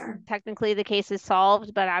the answer. Technically, the case is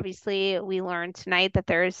solved, but obviously, we learned tonight that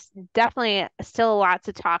there's definitely still a lot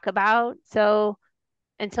to talk about. So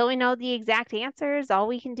until we know the exact answers, all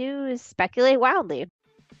we can do is speculate wildly.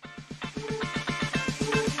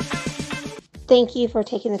 Thank you for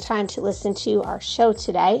taking the time to listen to our show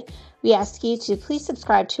today. We ask you to please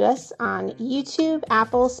subscribe to us on YouTube,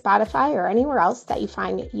 Apple, Spotify, or anywhere else that you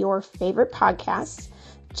find your favorite podcasts,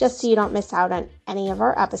 just so you don't miss out on any of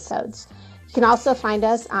our episodes. You can also find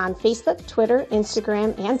us on Facebook, Twitter,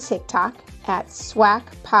 Instagram, and TikTok at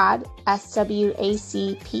SWACPod,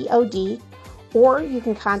 SWACPOD, or you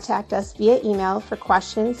can contact us via email for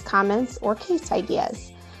questions, comments, or case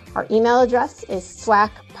ideas. Our email address is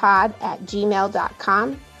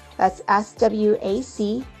swacpod@gmail.com. That's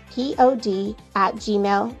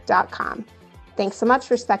SWACPOD@gmail.com. Thanks so much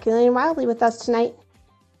for speculating wildly with us tonight.